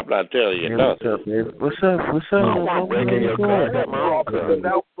 nigga. I'm not telling you nothing. What's up, baby? What's up? What's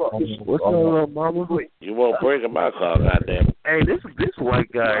up, mama? You won't break in my car, goddamn. Hey, this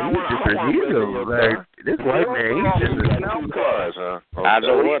white guy, he's just a hero. Like, this white man, he's just a two cars, huh? I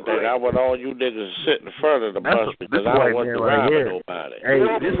know one thing. I want all you niggas to sit in front of the bus because I don't want to ride with nobody. Hey,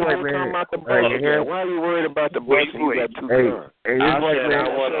 this white man, why are you worried about the bus when you got two cars? Hey, this white man. I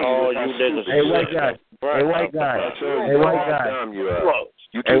want all you niggas to Hey, white guy. Hey, white guy. Hey, white guy.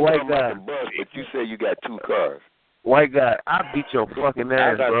 You keep talking about the bus, but you say you got two cars. White guy, I beat your fucking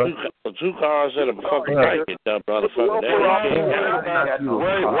ass, bro. I got two cars in a fucking bike, you dumb motherfucker. I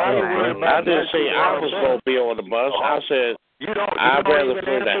didn't say I was going to be on the bus. I said I'd rather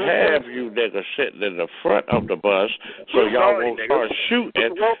for to have you niggas sitting in the front of the bus so y'all won't start shooting,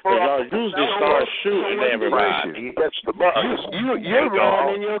 because y'all usually start shooting everybody. That's the bus. You're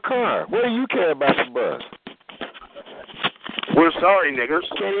riding in your car. What do you care about the bus? We're sorry, niggers.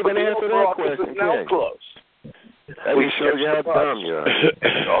 Can't even answer that question. It's now closed. That shows you how dumb you are.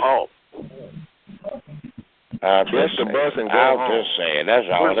 Go home. I'm just saying. That's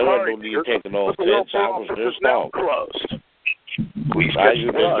all. There wasn't no need taking no offense. I was just talking. Closed. Please get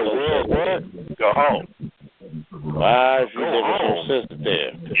the bus. Go home. Why is you niggas so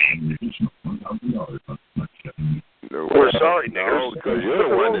sensitive? We're sorry, niggers. No, because you're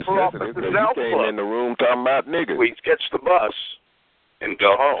the one that's sensitive. Because you came in the room talking about niggas. Please catch the bus and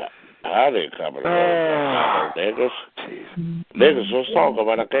go home. I didn't come in the room. Niggas. Niggas was talking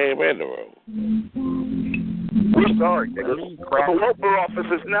when I came in the room. We're sorry, niggas. The local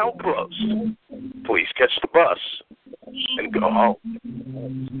office is now closed. Please catch the bus and go home.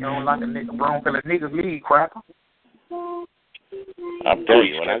 You don't like a nigga wrong because the niggas leave, cracker. I'm telling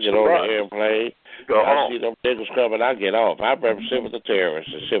you, when I get on the airplane, I see them niggas coming, I get off. I'd rather sit with the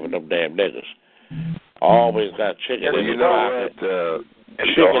terrorists than sit with them damn niggas. Always got chicken in their pocket.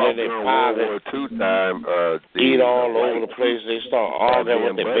 Chicken in their pocket. Eat all over the place. They start arguing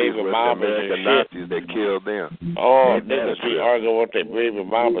with their baby mamas and shit. Nazis that killed them. Oh, niggas be arguing with their baby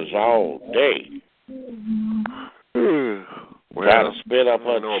mamas all day. Trying to spit up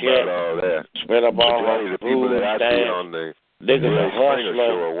her shit. Spit up all her food stamps. Niggas are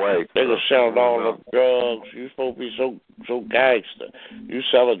hustling. Niggas selling all the drugs. You supposed to be so gangster. You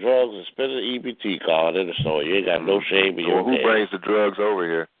selling drugs and spend an EBT card in the store. You ain't got no shame in your Who brings the drugs over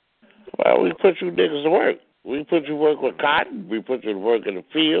here? Well, we put you niggas to work. We put you to work with cotton. We put you to work in the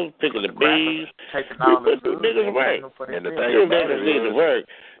fields, picking the bees. We put you niggas to work. And the thing you about niggas it need to work.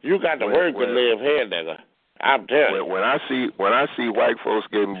 You got to work to live here, nigga. I'm telling you. When I see white folks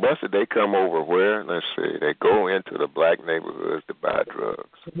getting busted, they come over where? Let's see. They go into the black neighborhoods to buy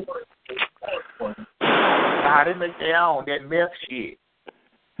drugs. Nah, they make their own that meth shit.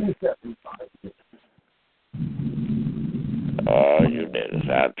 Oh, you niggas,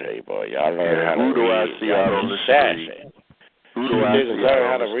 I'll tell you, boy. Y'all learn how to read. Who do I see out on the street? Who do I see learn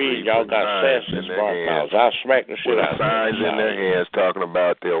how to read. Y'all got sass and smart mouths. I'll smack the shit out of them. Signs in their hands talking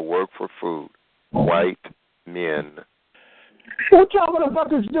about they'll work for food. White men. What y'all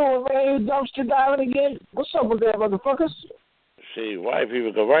motherfuckers doing, man? Dumpster diving again? What's up with that, motherfuckers? See, white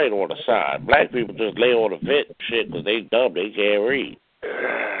people can write on the side. Black people just lay on the vent and shit because they dumb. They can't read.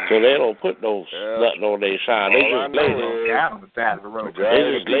 So they don't put no nothing on their side. They just lay there. They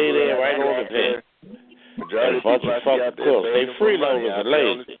just lay there right on the vent. And a bunch of fucking crooks. They freeloaders and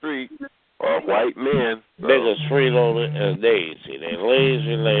lazy. White men. Niggas freeloaders and lazy. They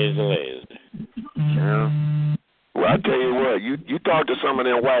lazy. Yeah. Well, I tell you what, you talk to some of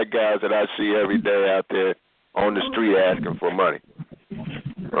them white guys that I see every day out there on the street asking for money.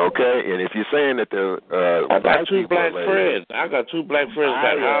 Okay, and if you're saying that I got two black friends. I got two black friends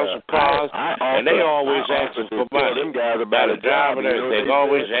got houses and cars, and they always asking for money. Them guys about a job and everything. They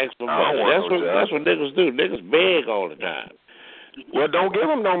always ask for money. That's what niggas do. Niggas beg all the time. Well, don't give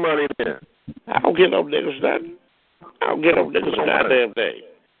them no money then. I don't give them niggas nothing. I don't give them niggas a goddamn thing.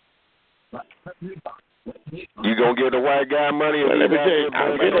 You gonna give the white guy money? Well, let me tell you, I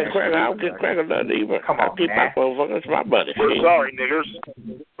don't get cracker nothing either. I keep my motherfuckers my money. We're sorry, niggers,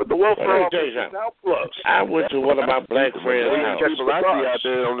 but the welfare office is now closed. I went to one of my black friends' house. People I see out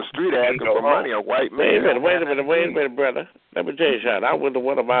there on the street asking for money are white men. Wait a minute, brother. Let me tell you something. I went to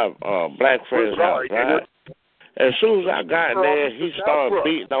one of my black friends' house, right? As soon as I got in there, he started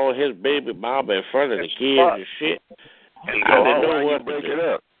beating on his baby mama in front of the kids and shit. I didn't know what to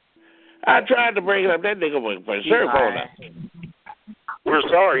do. I tried to bring it up. That nigga went berserk on us. We're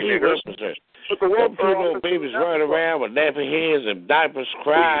sorry, niggas. Some two little babies running around with nappy heads and diapers,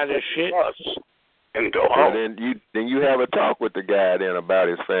 crying and shit. And go home. Then you have a talk with the guy then about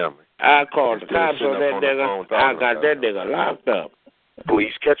his family. I called the cops on that nigga. I got that nigga locked up.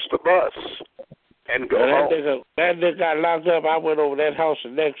 Police catch the bus and go home. That nigga got locked up. I went over that house the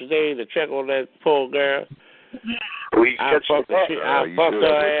next day to check on that poor girl. Police catch the bus. I fucked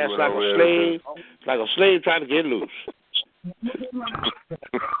her ass like a slave trying to get loose. And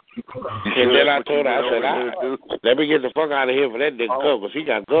then I told her, I said, let me get the fuck out of here for that nigga coke, because he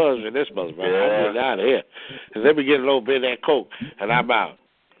got guns in this motherfucker. I'm getting out of here. And let me get a little bit of that coke, and I'm out.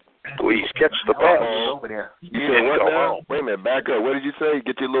 Please catch the bus. You said what now? Wait a minute, back up. What did you say?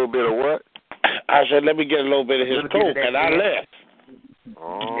 Get you a little bit of what? I said, let me get a little bit of his coke, and I left.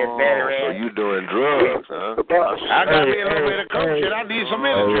 Oh, so you doing drugs, huh? I got me a little bit of coke shit. I need some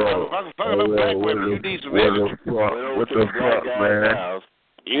energy. Fucking up black women. You need some energy. What the fuck, man?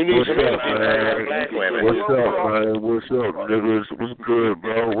 You need some energy, black women. What's up, man? What's up, niggas? What's good,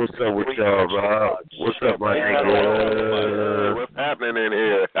 bro? What's up with y'all, bro? What's up, my nigga? What's happening in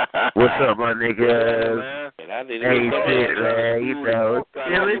here? What's up, my nigga? Hey, shit, man. You know,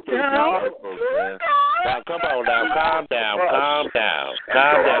 chill it down. Now, come on now. Calm down. Calm down.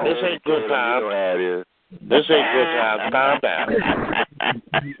 Calm down. This ain't good time. This ain't good time. Calm down.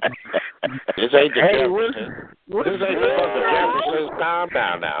 This ain't the Jefferson. This ain't the fucking Jeffersons. Calm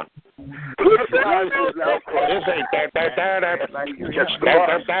down now. This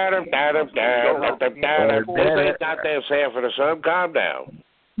ain't goddamn Sanford or something. Calm down.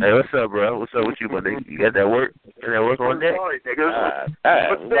 Hey, what's up, bro? What's up with you, my nigga? You got that work? Got that work on deck?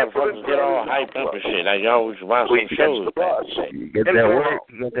 Motherfuckers get all hyped up and shit. Now y'all always watch some shows. You got that work?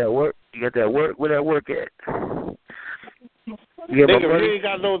 You got that work? You got that work? Where that work at? You nigga, you ain't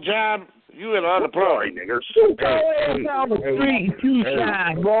got no job. You in unemployed, nigga. Shoot your ass down the street, you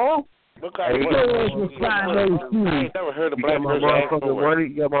shine, boy. What kind of I ain't never heard of black person ask for money.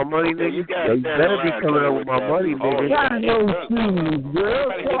 You got my money, nigga? You better be coming up with my money, nigga. Shine those shoes,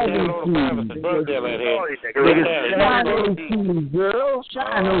 girl. Shine those shoes. Shine those shoes, girl.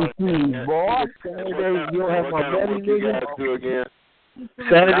 Shine those shoes, boy. Saturday, you don't have my money, nigga.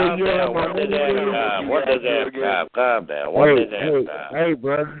 Saturday, you don't have my money, nigga. What does that calm down? Hey,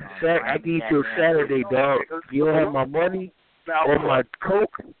 brother. I give you Saturday, dog. You don't have my money or my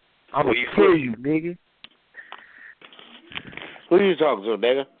coke, I'm going to kill you, nigga. Who you talking to,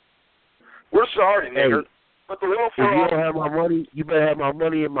 nigga? We're sorry, nigga. But the if you don't have my money, you better have my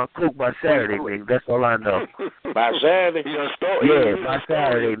money and my coke by Saturday, nigga. That's all I know. By Saturday? Yeah, by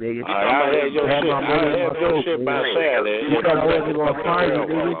Saturday, nigga. I had your shit by Saturday. You thought I wasn't going to find you,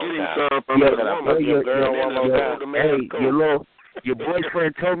 nigga. Hey, your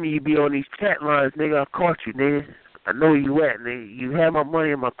boyfriend told me you be on these chat lines, nigga. I caught you, nigga. I know you at, nigga. You have my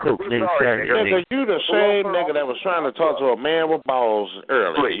money and my coke, nigga. Nigga, you the same nigga that was trying to talk to a man with balls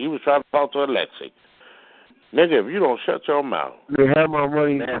earlier. You was trying to talk to Alexi. Nigga, if you don't shut your mouth. You have my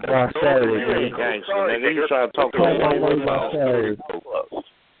money by Saturday, nigga. Gangster, nigga. You trying to talk to a man with balls.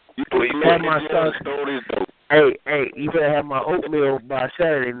 You have my son. Hey, you better have my oatmeal by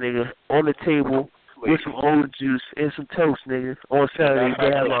Saturday, nigga. On the table. With some orange juice and some toast, nigga. On Saturday, you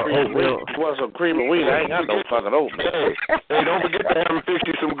have my oatmeal. You want some cream of wheat? I ain't got no fucking oatmeal. Hey, don't forget to have him fix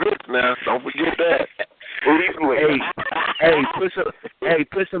you some grits now. Don't forget that.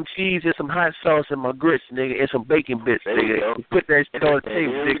 Put some cheese and some hot sauce in my grits, nigga, and some bacon bits, nigga. Put that shit on the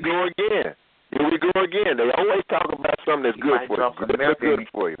table, nigga. Here we go again. They always talk about something that's good for you. That's good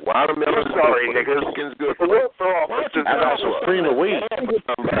for you. Watermelon is good for you. Chicken's good for you. I got some cream of wheat.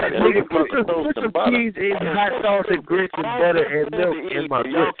 Nigga, put some cheese and hot sauce and grits and butter and milk in my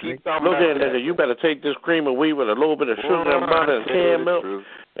grits. Look here, nigga. You better take this cream of wheat with a little bit of sugar and butter and canned milk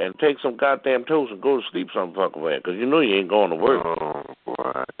and take some goddamn toast and go to sleep some fucking way, because you know you ain't going to work. Oh,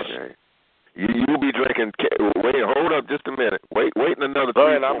 boy. Okay. You be drinking. Wait, hold up just a minute. Wait another. Go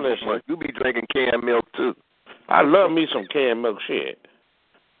ahead, I'm listening. You be drinking canned milk too. I love me some canned milk shit.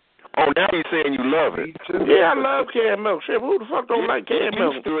 Oh, now you're saying you love it. Yeah, I love canned milk shit. Who the fuck don't like canned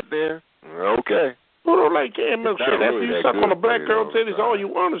milk? Used to it there. Okay. Who don't like canned milk shit? After you suck on a black girl titties, all you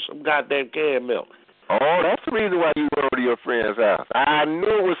want is some goddamn canned milk. Oh, that's the reason why you went over to your friend's house. I knew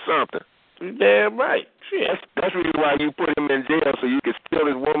it was something. You damn right. Shit. That's the reason why you put him in jail, so you could steal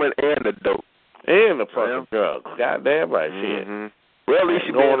his woman and the dope. And the fucking drugs. Goddamn right, shit. Well, at least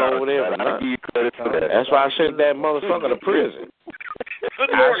you going over there. I give you credit for that. That's why I sent that motherfucker to prison.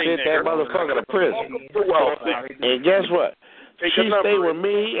 I sent that motherfucker to prison. And guess what? She stayed with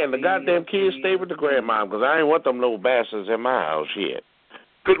me, and the goddamn kids stayed with the grandma, because I ain't want them little bastards in my house yet.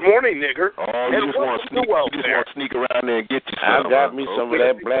 Good morning, nigger. Oh, you just want to sneak around there and get you some. I got me some of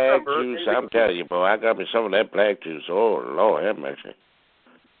that black juice. I'm telling you, boy, I got me some of that black juice. Oh, Lord have mercy.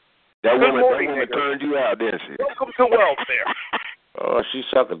 That woman turned you out, didn't she? Welcome to welfare. Oh, she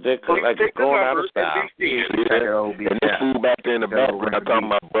suck a dick like it's going out of style. And this fool back there in the background talking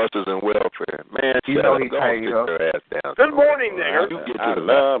about busters and welfare. Man, you know he paid her ass down. Good morning, nigger. I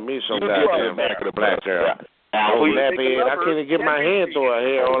love me some goddamn back of the black girl. I can't even get my hand through her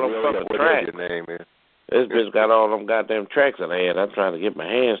hair on them fucking tracks. This bitch got all them goddamn tracks in her head. I'm trying to get my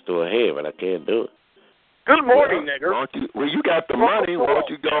hands through her hair, but I can't do it. Good morning, nigger. You got the money. Why don't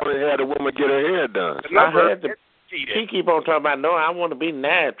you go and have the woman get her hair done? She keep on talking about, no, I want to be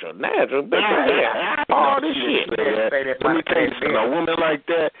natural. Natural, bitch, all this shit. Let me tell you something. A woman like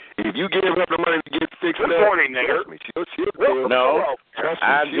that, if you give her the money to get fixed up, morning, nigger. No,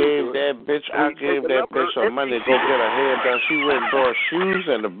 I gave that bitch some money to go get her hair done. She went and bought shoes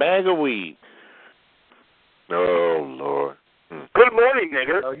and a bag of weed. Oh, Lord. Good morning,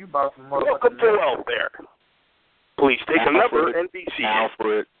 nigger. Oh, you bought some more. Welcome to welfare. Please take a number and be seated.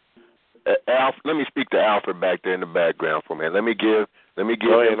 Alfred. Let me speak to Alfred back there in the background for me. Let me give him some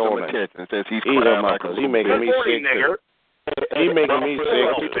attention since he's crying like he making me sick. He making me sick.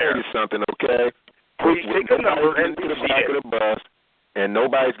 Let me tell you something, okay? Please take a number and be to the back of the bus, and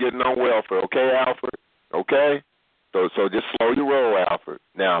nobody's getting on welfare, okay, Alfred? Okay? So just slow your roll, Alfred.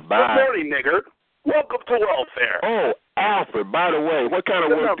 Now, bye. Good morning, nigger. Welcome to welfare. Oh, Alfred, by the way, what kind of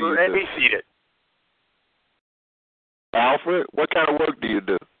work do you do? And be seated. Alfred, what kind of work do you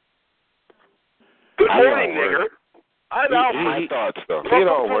do? Good morning, nigger. I'm Alfred. I thought so. He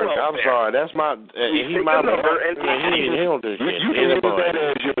don't work. I'm sorry. That's my. He don't do shit. You can use that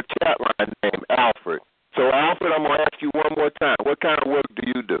as your chat line name, Alfred. So, Alfred, I'm gonna ask you one more time. What kind of work do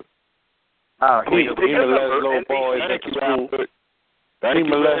you do? He molest little boys at the school. He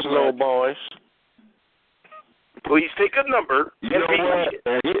molest little boys. Please take a number. You know what?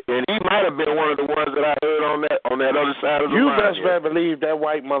 And he might have been one of the ones that I heard on that other side of the line. You best better believe that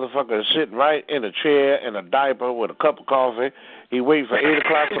white motherfucker is sitting right in a chair in a diaper with a cup of coffee. He waiting for 8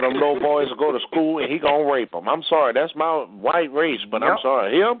 o'clock for them little boys to go to school, and he gonna rape them. I'm sorry, that's my white race, but I'm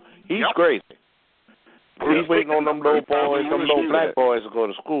sorry. He's crazy. He's waiting on them little boys, them little black boys to go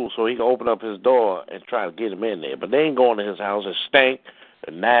to school so he can open up his door and try to get them in there. But they ain't going to his house. It stank.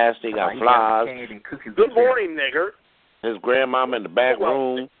 Nasty, got flies. Good morning, nigger. His grandmama in the back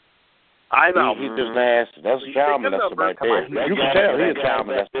room. I know. He's just nasty. That's a child molester right there. You can tell he's a child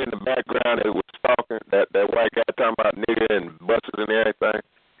molester. In the background that was talking, that white guy talking about nigger and buses and everything.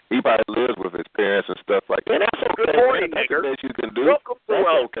 He probably lives with his parents and stuff like that. That's okay. Good morning, nigger. That's the best you can do. Welcome to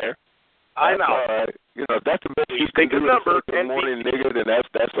welfare. I know. All right. You know, that's the best you can do. Good morning, nigger, then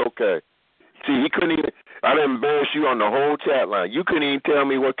that's okay. See, he couldn't even. I didn't embarrass you on the whole chat line. You couldn't even tell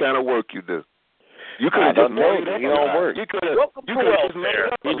me what kind of work you do. You could have just made it. He don't work. You could have just made it.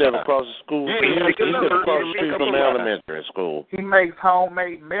 He lives across the school. He lives across the street from elementary school. He makes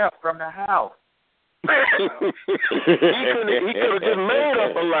homemade milk from the house. He could have just made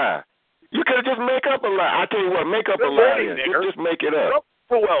up a lie. You could have just make up a lie. I tell you what, make up a lie. Just make it up.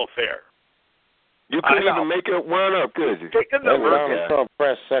 For welfare. You couldn't even make it one up, could you? Take a number. Donald Trump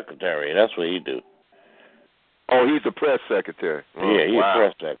press secretary. That's what he do. Oh, he's the press secretary. Yeah, he's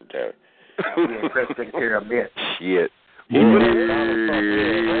press secretary. Yeah, press secretary a bit. Shit. Every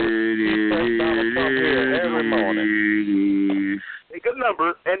morning. Take a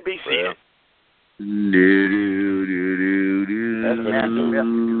number and be seated. That's what I do.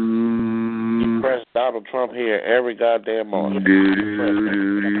 You press Donald Trump here every goddamn morning. Can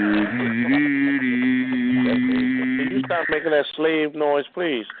you stop making that slave noise,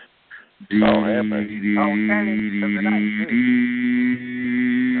 please? Oh, heaven.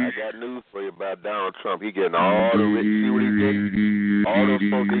 I got news for you about Donald Trump. He getting all the rich. See what he's getting? All those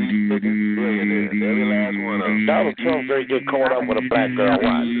folks that he's picking, billionaires. Every last one of them. Donald Trump going to get caught up with a black girl.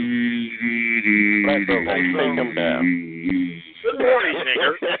 Why? Black girl going to take him down. Good morning,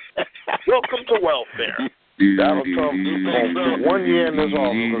 nigger. Welcome to welfare. Donald Trump, he's going to 1 year in this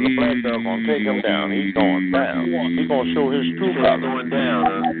office because the black girl going to take him down. He's going down. He's going to show his true color. Going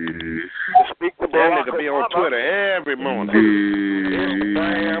down, That nigga be on Twitter every morning.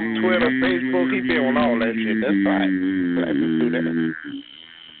 Instagram, Twitter, Facebook, he be on all that shit. That's right. Black people do that.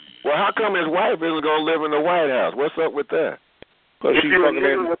 Well, how come his wife isn't going to live in the White House? What's up with that? Because she's fucking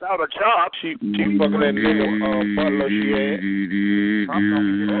that without a job. She fucking that nigga butler she had. You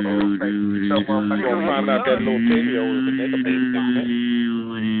gonna find out that little video is a nigga baby.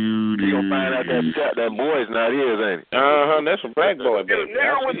 You gonna find out that boy's not his, ain't he? That's a black boy, baby. Get a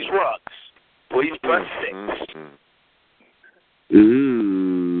nigger with drugs. Please press 6.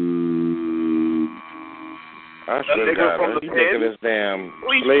 I should have got it. He making this damn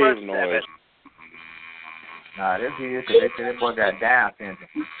slave noise. Nah, this is because they said that boy got Down syndrome.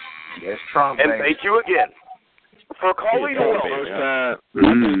 That's Trump, and baby. thank you again. For calling the help. first time.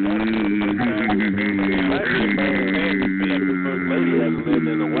 Lady hasn't lived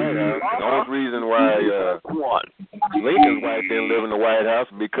in the White House. The only reason why Lincoln's wife didn't live in the White House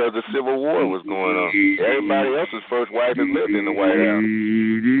because the Civil War was going on. Everybody else's first wife has lived in the White House.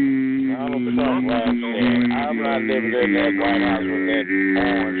 I'm not living in that White House with that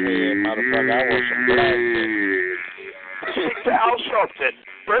orange head motherfucker. I want some black shit. Speak to Al Sharpton.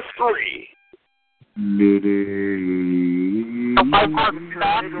 Press 3.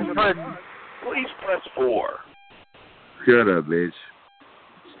 Please press 4. Shut up, bitch.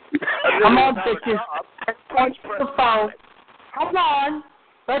 Come on, bitches. Punch the phone. Come on.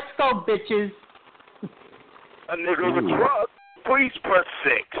 Let's go, bitches. A nigga with a truck. Please press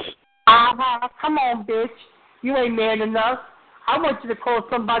 6. Come on, bitch. You ain't man enough. I want you to call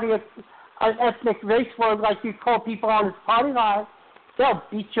somebody an ethnic race word like you call people on this party line. They'll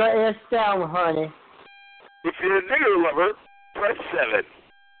beat your ass down, honey. If you're a nigger lover, press 7.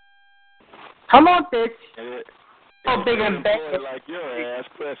 Come on, bitch. So big and bad. Like your ass,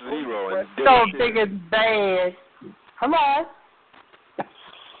 press 0. So big and bad. Come on.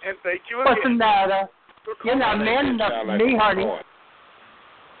 And thank you What's the again. matter? You're not man enough for me, honey.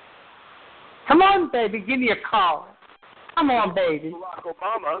 Come on, baby. Give me a call. Come on, baby. Barack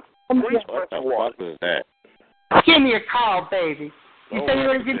Obama, please press 1. What is that? Give me a call, baby. You say you're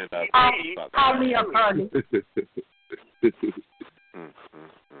going to give me a call? Call me up, honey.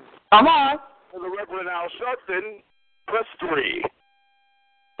 Come on. For the Reverend Al Sharpton, press 3.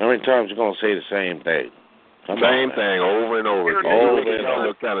 How many times you going to say the same thing? Same thing over and over again.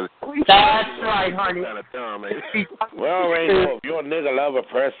 That's right, honey. We already know if you're a nigga lover,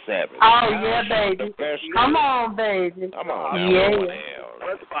 press 7. Oh, yeah, baby. Come on, baby. Come on. Yeah.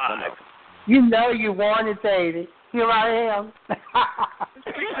 Press 5. You know you want it, baby. Here I am.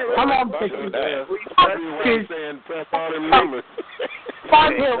 Come on, bitches. Come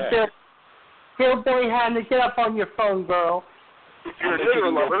on, Hillbilly Hannah, get up on your phone, girl.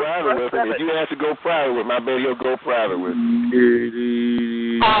 If you have to go private with my baby, you'll go private with.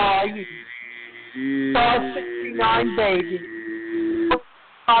 Star 69, baby.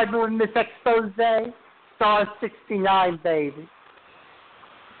 I doing Miss Expose. Star 69, baby.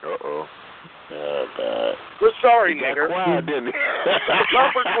 Uh-oh. Oh, God. We're sorry, nigger. Quiet, didn't he? The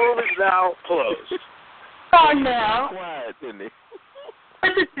conference room is now closed. Come on now. Quiet, didn't he?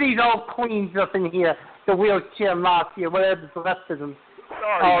 Listen to these old queens up in here, the wheelchair mafia, whatever's left of them.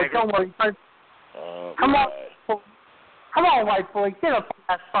 Sorry, nigger. Don't worry. Come on. Come on, white boy. Get up on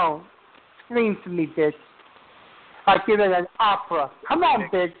that phone. Scream to me, bitch. Like you're in an opera. Come on,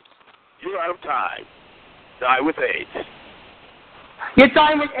 bitch. You're out of time. Die with AIDS. You're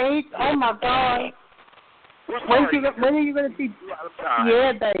dying with AIDS? Oh, my God. When are you going to be?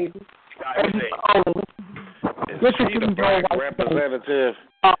 Yeah, baby. Is she the black representative?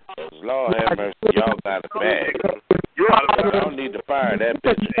 Lord have mercy, y'all got it bad. I don't need to fire that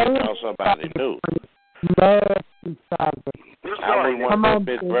bitch and call somebody new. I wouldn't want that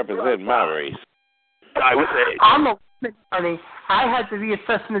bitch representing my race. I'm a woman, honey. I had the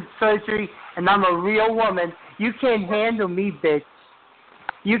reassessment surgery, and I'm a real woman. You can't handle me, bitch.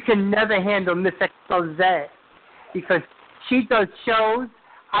 You can never handle Miss Expose because she does shows.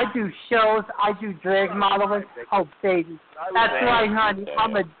 I do shows. I do drag modeling. Oh, baby. That's right, honey.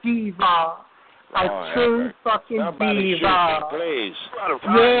 I'm a diva. A true fucking diva. Please.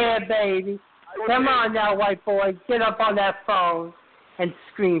 Yeah, baby. Come on now, white boy. Get up on that phone and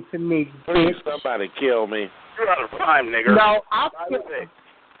scream for me, bitch. Please, somebody kill me. You're out of time, nigger. No, I'll kill you.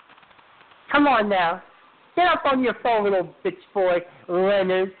 Come on now. Get up on your phone, little bitch boy,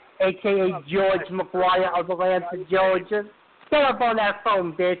 Leonard, a.k.a. George McGuire of Atlanta, Georgia. Get up on that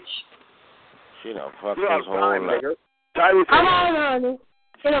phone, bitch. She done fucked this whole lot. Come on, honey.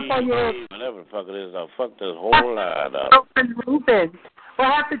 Get up on your... Whatever the fuck it is, I fucked this whole lot up. Ruben. What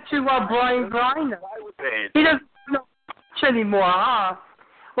happened to Brian Griner? He doesn't know much anymore, huh?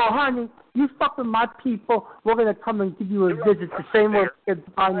 Well, honey, you fuck with my people, we're going to come and give you a visit the same way we give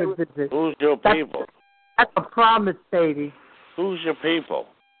Brian a visit. Who's your people? That's a promise, baby. Who's your people?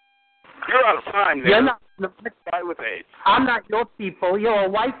 You're out of time, nigger. You're not... Die with AIDS. I'm not your people. You're a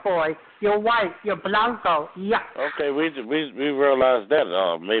white boy. You're white. You're blanco. Yeah. Okay, we realized that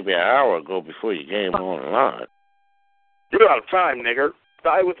maybe an hour ago before you came online. You're out of time, nigger.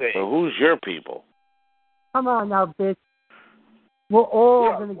 Die with AIDS. So who's your people? Come on now, bitch. We're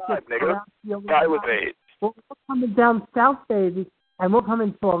all going to get nigger. Die with AIDS. We're coming down south, baby, and we're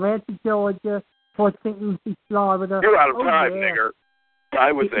coming to Atlanta, Georgia, Port St. Lucie, Florida. You're out of time, nigger.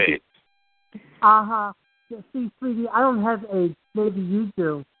 Die with AIDS. Uh-huh. See, sweetie, I don't have AIDS. Maybe you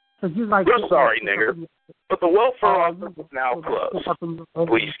do. We're sorry, nigger, but the welfare office is now closed.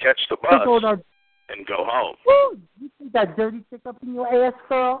 Please catch the bus and go home. Woo, you think that dirty stick up in your ass,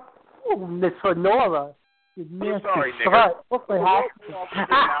 girl? Oh, Miss Honora. We're sorry, nigger. What the heck?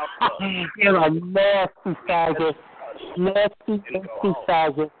 You're a nasty faggot. Nasty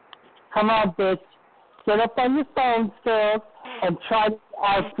faggot. Come on, bitch. Get up on your phone, girl, and try to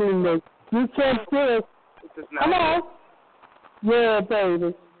out-do me. You can't do it. Come on. Yeah,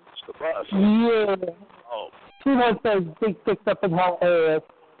 baby. Yeah. She wants those big sticks up in her ass.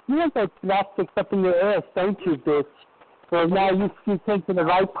 You want those flat sticks up in your ass, don't you, bitch? Well, now you came to the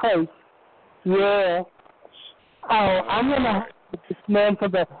right place. Yeah. Oh, I'm going to have this man for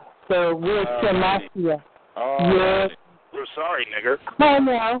the wheelchair mafia. Yeah. We're sorry, nigger. Come on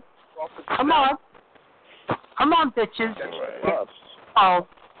now. Come on. Come on, bitches. Oh.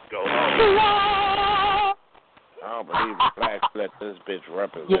 Go home. I don't believe the blacks let this bitch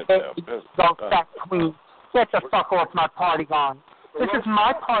represent them. Don't that queen. Get the fuck off my party line. This is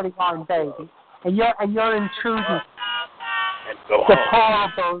my party line, baby. And you're intruding. And go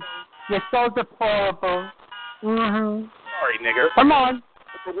home. Deplorables. You're so deplorable. Mm-hmm. Sorry, nigger. Come on.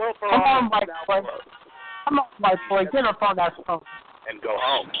 Come on, white boy. Come on, white boy. Get up on that phone. And go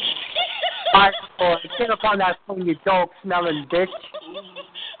home. White boy. Get up on that phone, you dog-smelling bitch.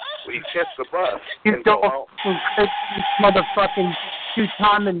 Please catch the bus. You motherfucking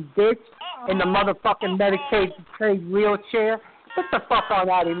two-timing bitch in the motherfucking Medicaid wheelchair. Get the fuck on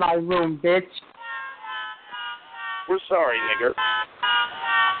out of my room, bitch. We're sorry, nigger.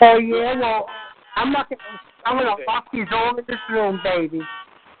 Oh, yeah? Well, I'm gonna lock these all in this room, baby.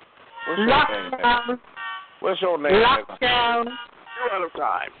 Lockdown. What's your name? Lockdown. You're out of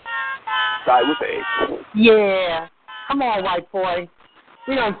time. Die with AIDS. Yeah. Come on, white boy.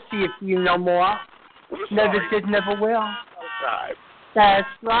 We don't see it for you no more. Never did, never will. That's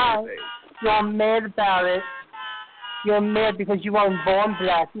right. You're mad about it. You're mad because you weren't born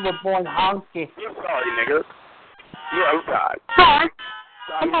black. You were born honky. You're sorry, nigger. You're out of time. Sorry.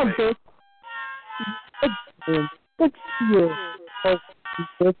 Come on, bitch. It's you.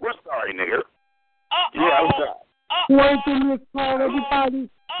 We're sorry, nigger. You're out of time. You want to give me a call, everybody?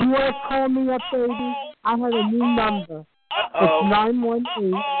 You want to call me up, baby? I have a new number. It's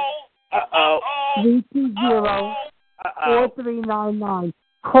 918-320-4399.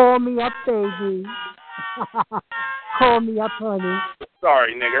 Call me up, baby. Call me up, honey.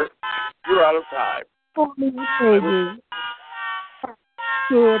 Sorry, nigger. You're out of time. Call me up, baby.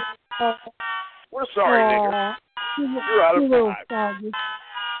 We're sorry, nigger. You're out of time.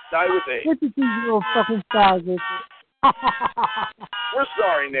 Die with AIDS. Look at these little fucking faggots. We're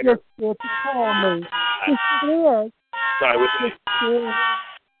sorry, nigger. You're scared to call me. You're scared. Die with AIDS.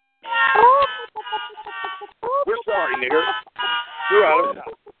 We're sorry, nigger. You're out of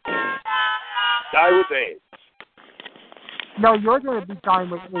time. Die with AIDS. No, you're going to be dying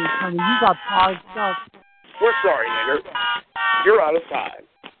with AIDS, honey. You got hard stuff. We're sorry, nigger. You're out of time.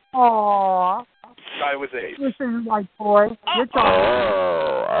 Aww. Die with AIDS. Listen, white boy. You're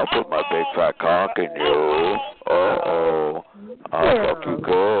Oh, I'll put my big fat cock in you. Uh-oh. I'll fuck you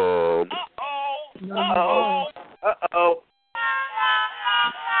good. Uh-oh. Uh-oh.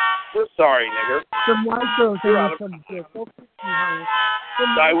 We're sorry, nigger. Some white girls You're out of some time. dick.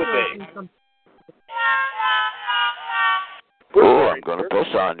 Die with AIDS. Oh, I'm gonna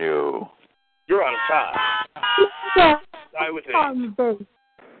piss on you. You're out of time. Yeah. Die with AIDS.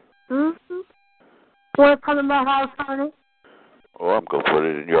 Mm-hmm. Want to come to my house, honey? Oh, I'm gonna put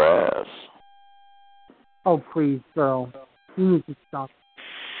it in your ass. Oh, please, girl. You need to stop.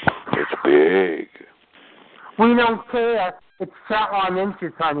 It's big. We don't care. It's shot on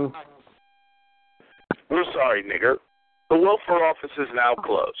inches, honey. We're sorry, nigger. The welfare office is now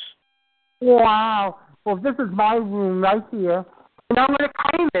closed. Wow. Well, this is my room right here, and I'm going to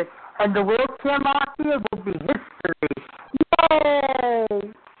claim it, and the wheelchair mafia will be history. Yay!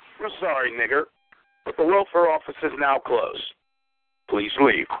 We're sorry, nigger, but the welfare office is now closed. Please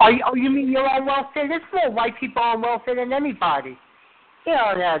leave. Oh, you mean you're on welfare? There's more white people on welfare than anybody. Get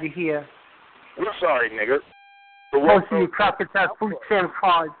on out of here. We're sorry, nigger. The Most of you crackers have food stamp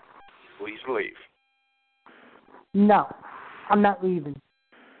cards. Please leave. No, I'm not leaving.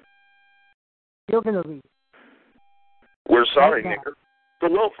 You're going to leave. We're sorry, nigger. The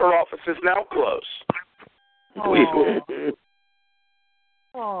welfare office is now closed. Please leave.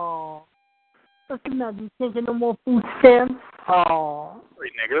 Oh. Doesn't matter. You can't get no more food stamps? Oh.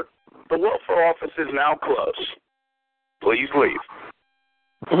 Sorry, nigger. The welfare office is now closed. Please leave.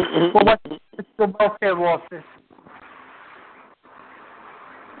 Well, what's the welfare office?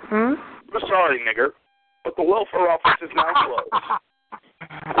 We're sorry, nigger, but the welfare office is now closed.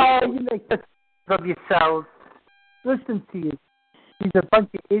 Oh, you make such of yourselves. Listen to you. He's a bunch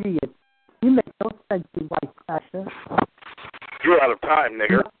of idiots. You make no sense, you white cracker. You're out of time,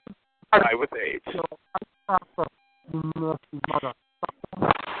 nigger. Die with AIDS.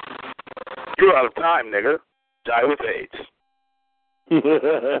 You're out of time, nigger. Die with AIDS.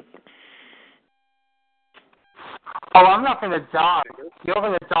 Oh, I'm not going to die. You're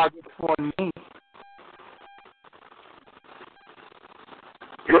going to die before me.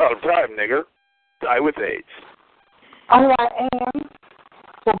 You're out of time, nigger. Die with AIDS. Oh, I am?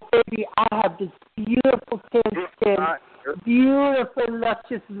 Well, baby, I have this beautiful thin skin, beautiful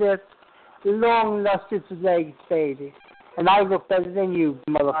luscious lips, long luscious legs, baby. And I look better than you,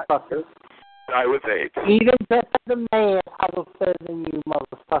 motherfucker. Die with AIDS. Even better than man, I look better than you,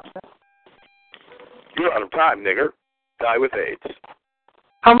 motherfucker. You're out of time, nigger. Die with AIDS.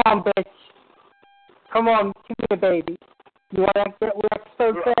 Come on, bitch. Come on, give me a baby. You want to get what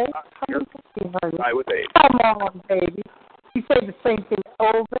so say? Come on, honey. Die with AIDS. Come on, baby. You say the same thing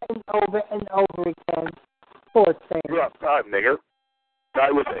over and over and over again. Poor thing. You're out of time, nigger.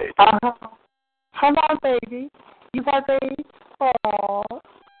 Die with AIDS. Come on, baby. You got AIDS? Aww.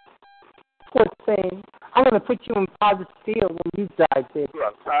 Poor thing. I'm going to put you in private steel when you die, bitch. You're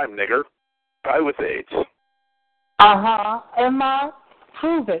out of time, nigger. Die with AIDS. Am I?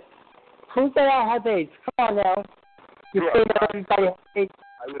 Prove it. Prove that I have AIDS. Come on now. You say that everybody has AIDS.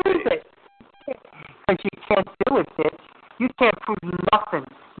 Prove it. Because you can't do it, bitch. You can't prove nothing.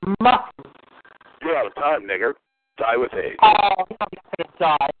 Nothing. You're out of time, nigger. Die with AIDS. Oh, I'm not going to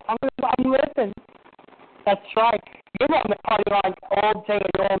die. I'm living. That's right. You're on the party line all day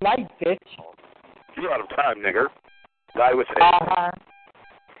and all night, bitch. You're out of time, nigger. Die with AIDS.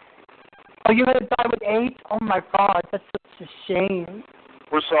 Oh, you're going to die with AIDS? Oh, my God. That's such a shame.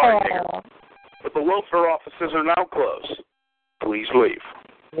 We're sorry, nigger. But the welfare offices are now closed. Please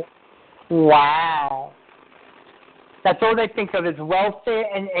leave. Wow. That's all they think of is welfare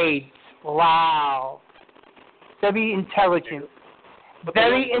and AIDS. Wow. Very intelligent.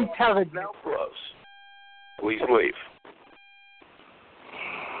 Very intelligent. Now closed. Please leave.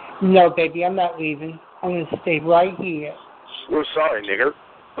 No, baby, I'm not leaving. I'm going to stay right here. We're sorry, nigger,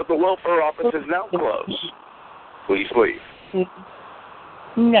 but the welfare office is now closed. Please leave.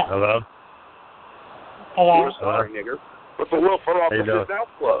 No. Hello? Hello? We're sorry, nigger, but the welfare office is now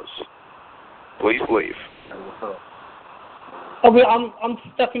closed. Please leave. Oh, well, I'm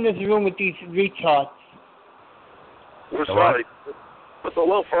stuck in this room with these retards. We're sorry, but the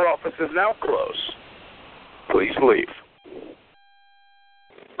welfare office is now closed. Please leave.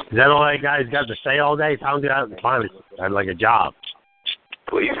 Is that all that guy's got to say all day? Tell him to go out and find like a job.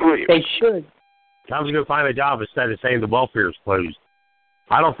 Please leave. They should. Tell him to go find a job instead of saying the welfare is closed.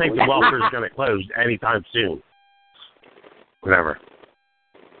 I don't think the welfare is going to close anytime soon. Whatever.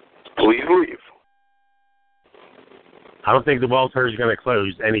 Please leave. I don't think the welfare is going to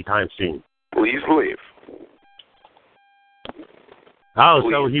close anytime soon. Please leave. Oh,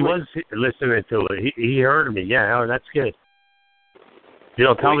 so he was listening to it. He heard me. Yeah, oh, that's good. You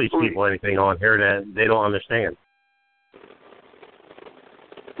don't tell these people anything on here that they don't understand.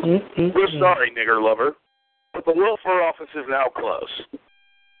 We're sorry, nigger lover, but the welfare office is now closed.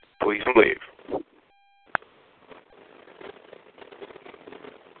 Please leave.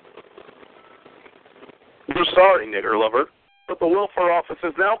 We're sorry, nigger lover, but the welfare office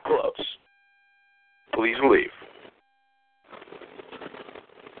is now closed. Please leave.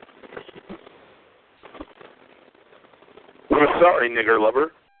 We're sorry, nigger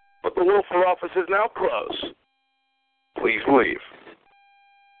lover, but the welfare office is now closed. Please leave.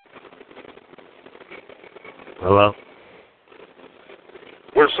 Hello?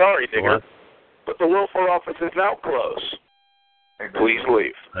 We're sorry, nigger, What? but the welfare office is now closed. Please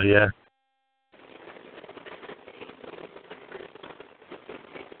leave. Oh, yeah?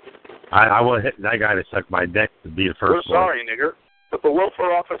 I want that guy to suck my dick to be the first We're sorry, nigger, but the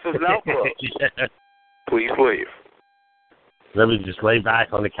welfare office is now closed. Yeah. Please leave. Let me just lay back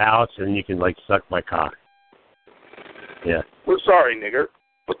on the couch and you can, like, suck my cock. Yeah. We're sorry, nigger,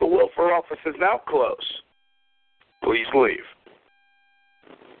 but the welfare office is now closed. Please leave.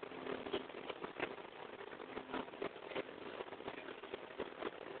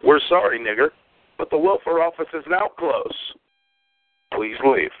 We're sorry, nigger, but the welfare office is now closed. Please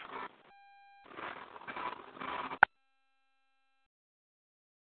leave.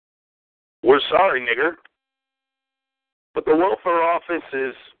 We're sorry, nigger, but the welfare office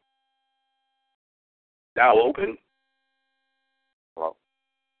is now open. Hello.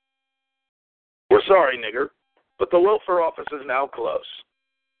 We're sorry, nigger, but the welfare office is now closed.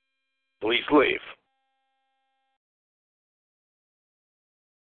 Please leave.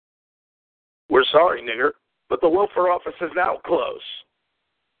 We're sorry, nigger, but the welfare office is now closed.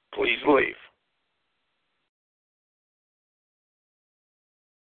 Please leave.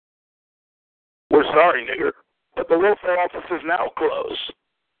 We're sorry, nigger, but the welfare office is now closed.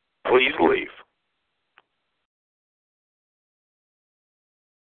 Please leave.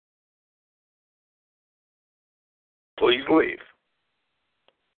 Please leave.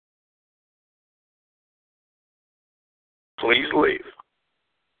 Please leave.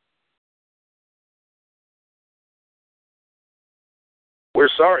 We're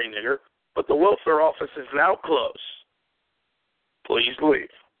sorry, nigger, but the welfare office is now closed. Please leave.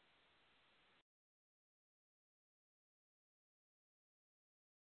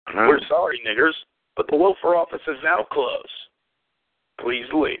 We're sorry, niggers, but the welfare office is now closed. Please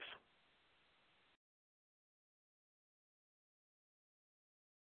leave.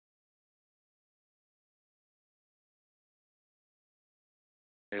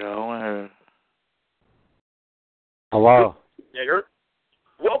 Hello. Nigger,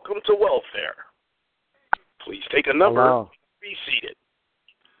 welcome to welfare. Please take a number. Hello. Be seated.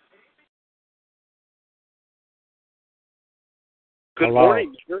 Good Hello.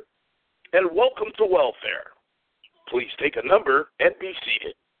 morning, nigger, and welcome to welfare. Please take a number and be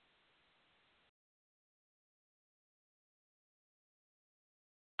seated.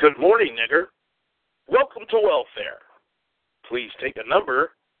 Good morning, nigger. Welcome to welfare. Please take a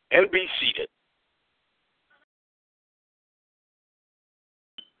number and be seated.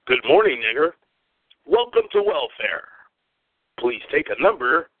 Good morning, nigger. Welcome to welfare. Please take a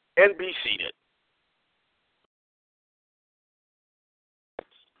number and be seated.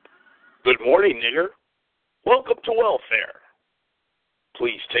 Good morning, nigger. Welcome to welfare.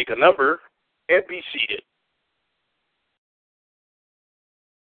 Please take a number and be seated.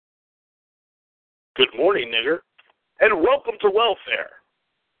 Good morning, nigger, and welcome to welfare.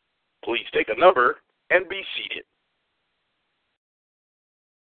 Please take a number and be seated.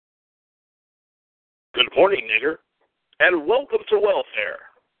 Good morning, nigger, and welcome to welfare.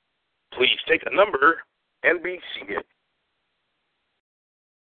 Please take a number and be seated.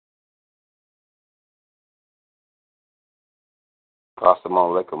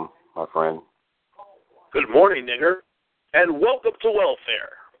 Assalamu alaikum, my friend. Good morning, nigger, and welcome to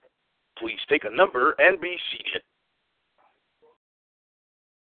welfare. Please take a number and be seated.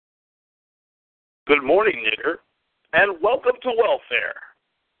 Good morning, nigger, and welcome to welfare.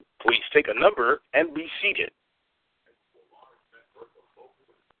 Please take a number and be seated.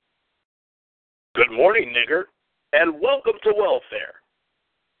 Good morning, nigger, and welcome to welfare.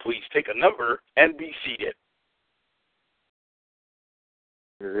 Please take a number and be seated.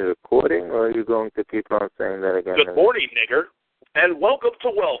 Is it recording, or are you going to keep on saying that again? Good morning, nigger, and welcome to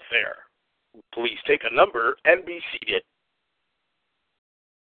welfare. Please take a number and be seated.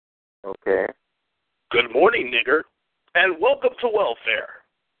 Okay. Good morning, nigger, and welcome to welfare.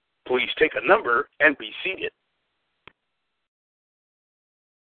 Please take a number and be seated.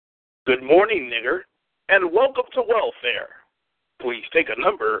 Good morning, nigger, and welcome to welfare. Please take a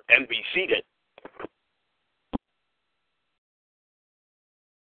number and be seated.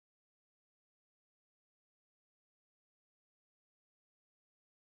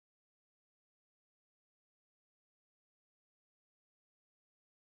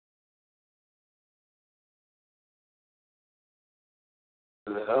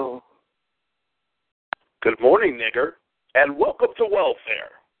 Hello. Good morning, nigger, and welcome to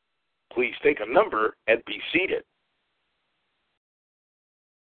welfare. Please take a number and be seated.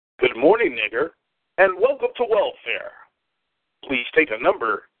 Good morning, nigger, and welcome to welfare. Please take a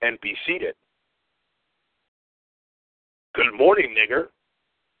number and be seated. Good morning, nigger,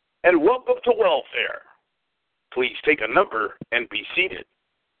 and welcome to welfare. Please take a number and be seated.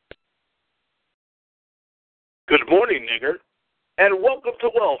 Good morning, nigger, and welcome to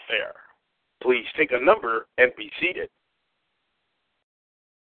welfare. Please take a number and be seated.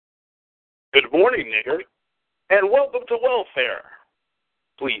 Good morning, nigger, and welcome to welfare.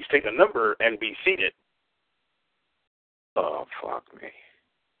 Please take a number and be seated. Oh, fuck me.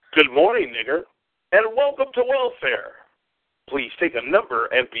 Good morning, nigger, and welcome to welfare. Please take a number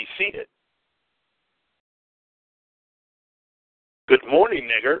and be seated. Good morning,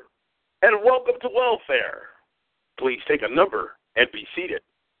 nigger, and welcome to welfare. Please take a number and be seated.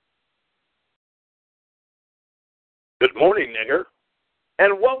 Good morning, nigger,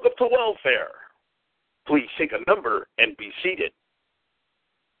 and welcome to welfare. Please take a number and be seated.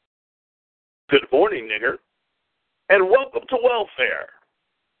 Good morning, nigger, and welcome to welfare.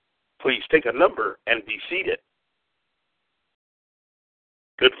 Please take a number and be seated.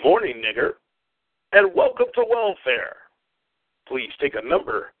 Good morning, nigger, and welcome to welfare. Please take a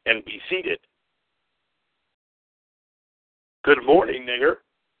number and be seated. Good morning, nigger,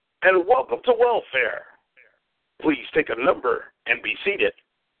 and welcome to welfare. Please take a number and be seated.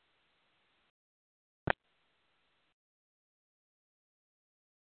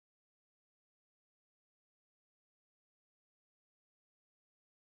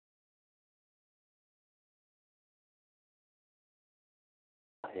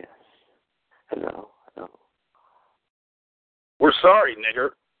 Yes. Hello. We're sorry, nigger,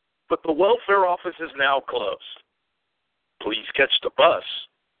 but the welfare office is now closed. Please catch the bus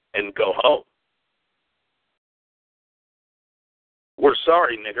and go home. We're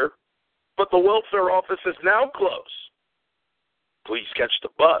sorry, nigger, but the welfare office is now closed. Please catch the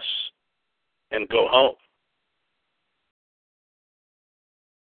bus and go home.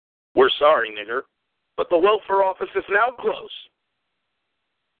 We're sorry, nigger, but the welfare office is now closed.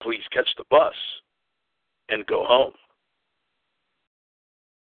 Please catch the bus and go home.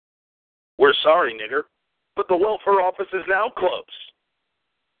 We're sorry, nigger, but the welfare office is now closed.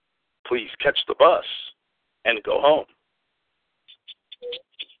 Please catch the bus and go home.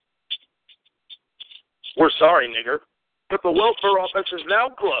 We're sorry, nigger, but the welfare office is now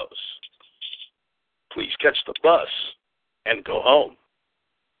closed. Please catch the bus and go home.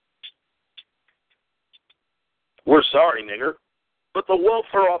 We're sorry, nigger, but the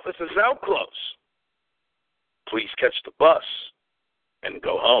welfare office is now closed. Please catch the bus and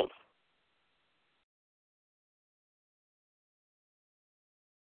go home.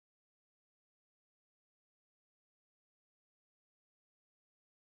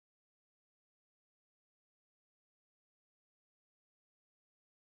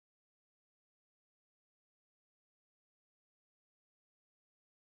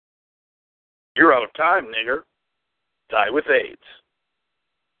 You're out of time, nigger. Die with AIDS.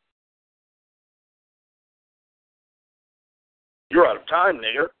 You're out of time,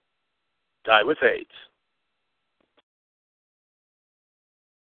 nigger. Die with AIDS.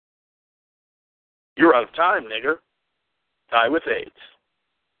 You're out of time, nigger. Die with AIDS.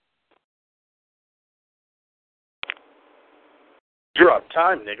 You're out of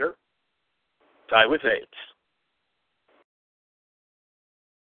time, nigger. Die with AIDS.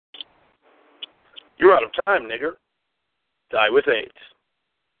 You're out of time, nigger. Die with AIDS.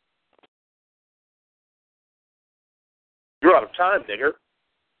 You're out of time, nigger.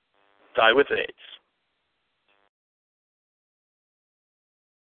 Die with AIDS.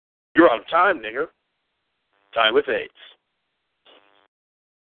 You're out of time, nigger. Die with AIDS.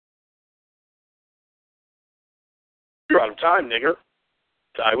 You're out of time, nigger.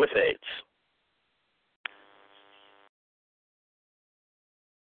 Die with AIDS.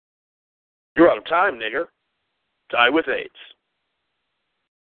 You're out of time, nigger. Die with AIDS.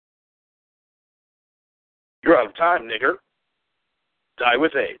 You're out of time, nigger. Die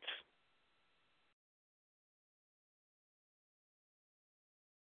with AIDS.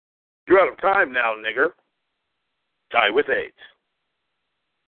 You're out of time now, nigger. Die with AIDS.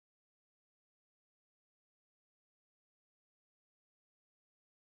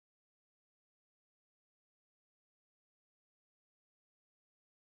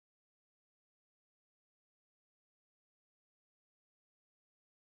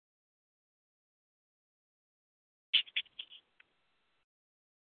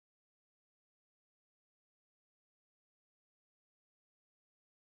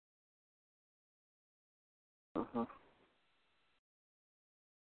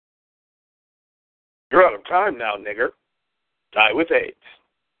 You're out of time now, nigger. Die with AIDS.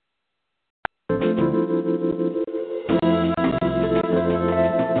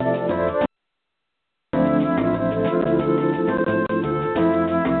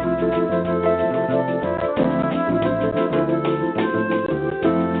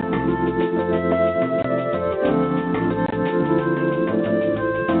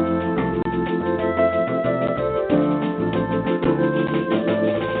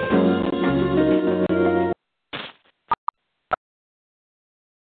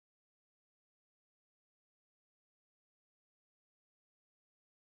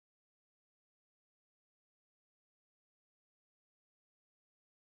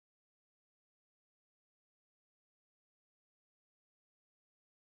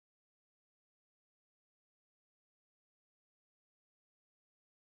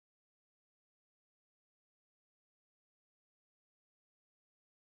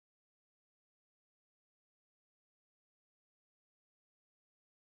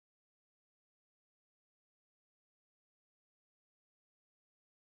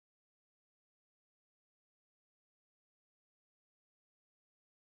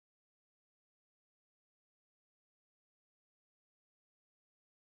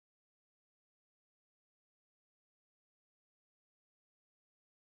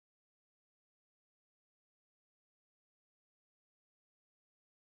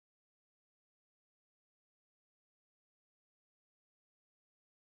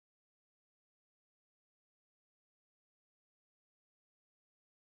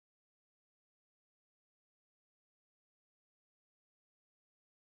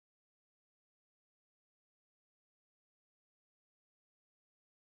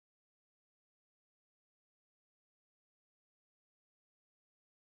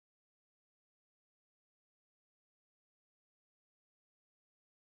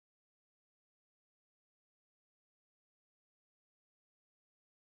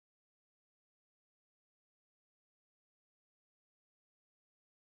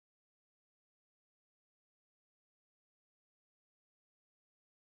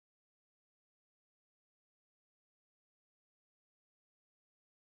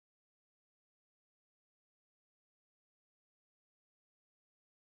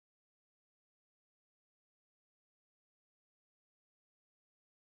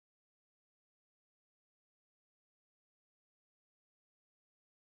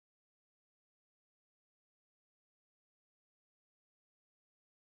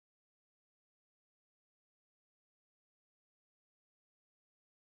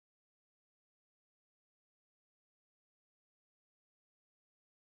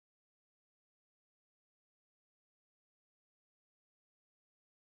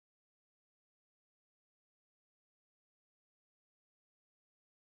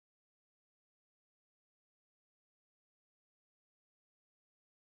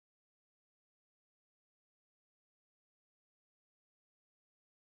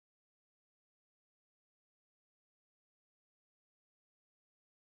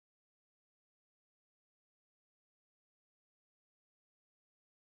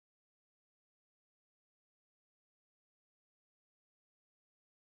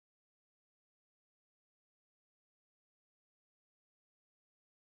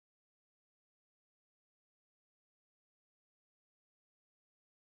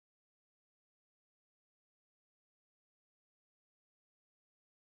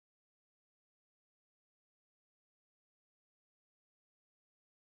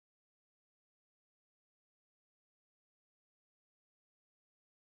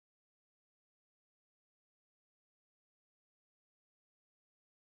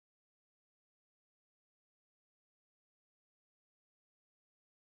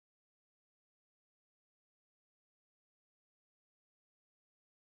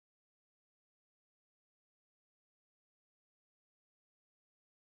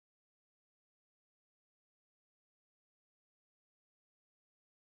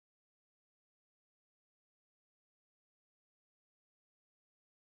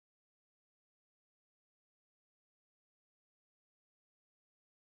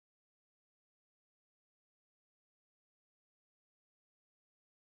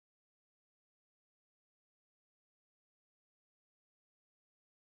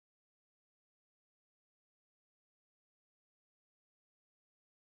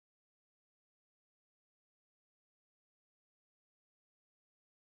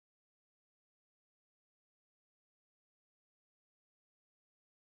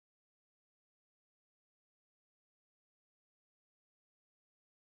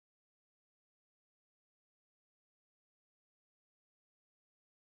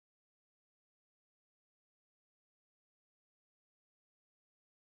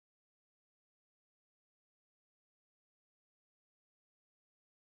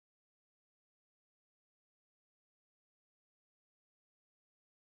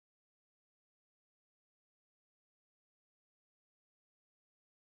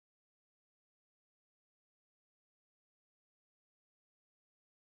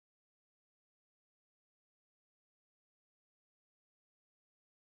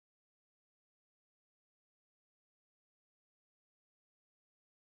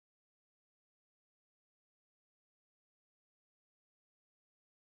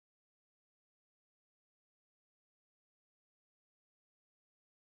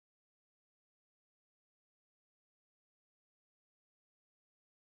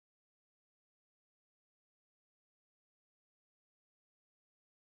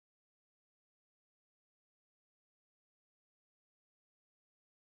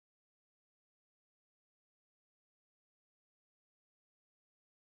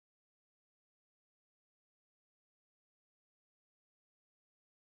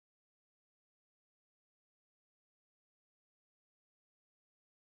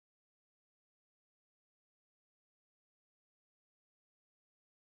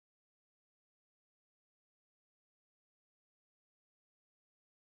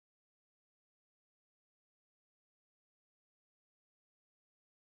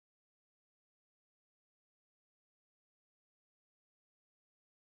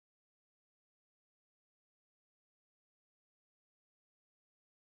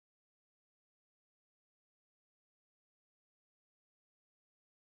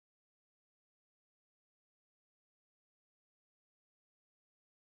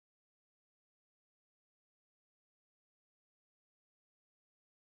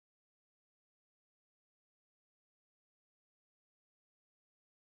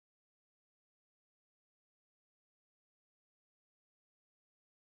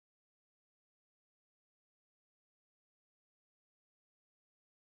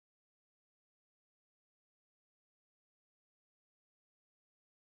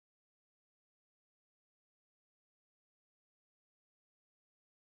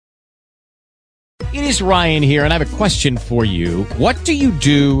 It is Ryan here, and I have a question for you. What do you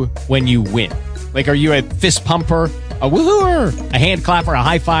do when you win? Like, are you a fist pumper, a woohooer, a hand clapper, a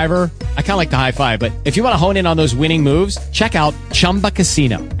high fiver? I kind of like the high five, but if you want to hone in on those winning moves, check out Chumba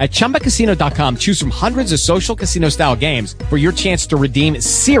Casino. At ChumbaCasino.com, choose from hundreds of social casino-style games for your chance to redeem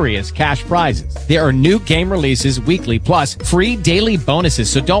serious cash prizes. There are new game releases weekly, plus free daily bonuses.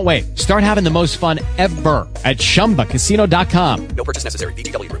 So don't wait. Start having the most fun ever at ChumbaCasino.com. No purchase necessary.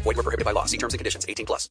 VGW. Void where prohibited by law. See terms and conditions. 18+.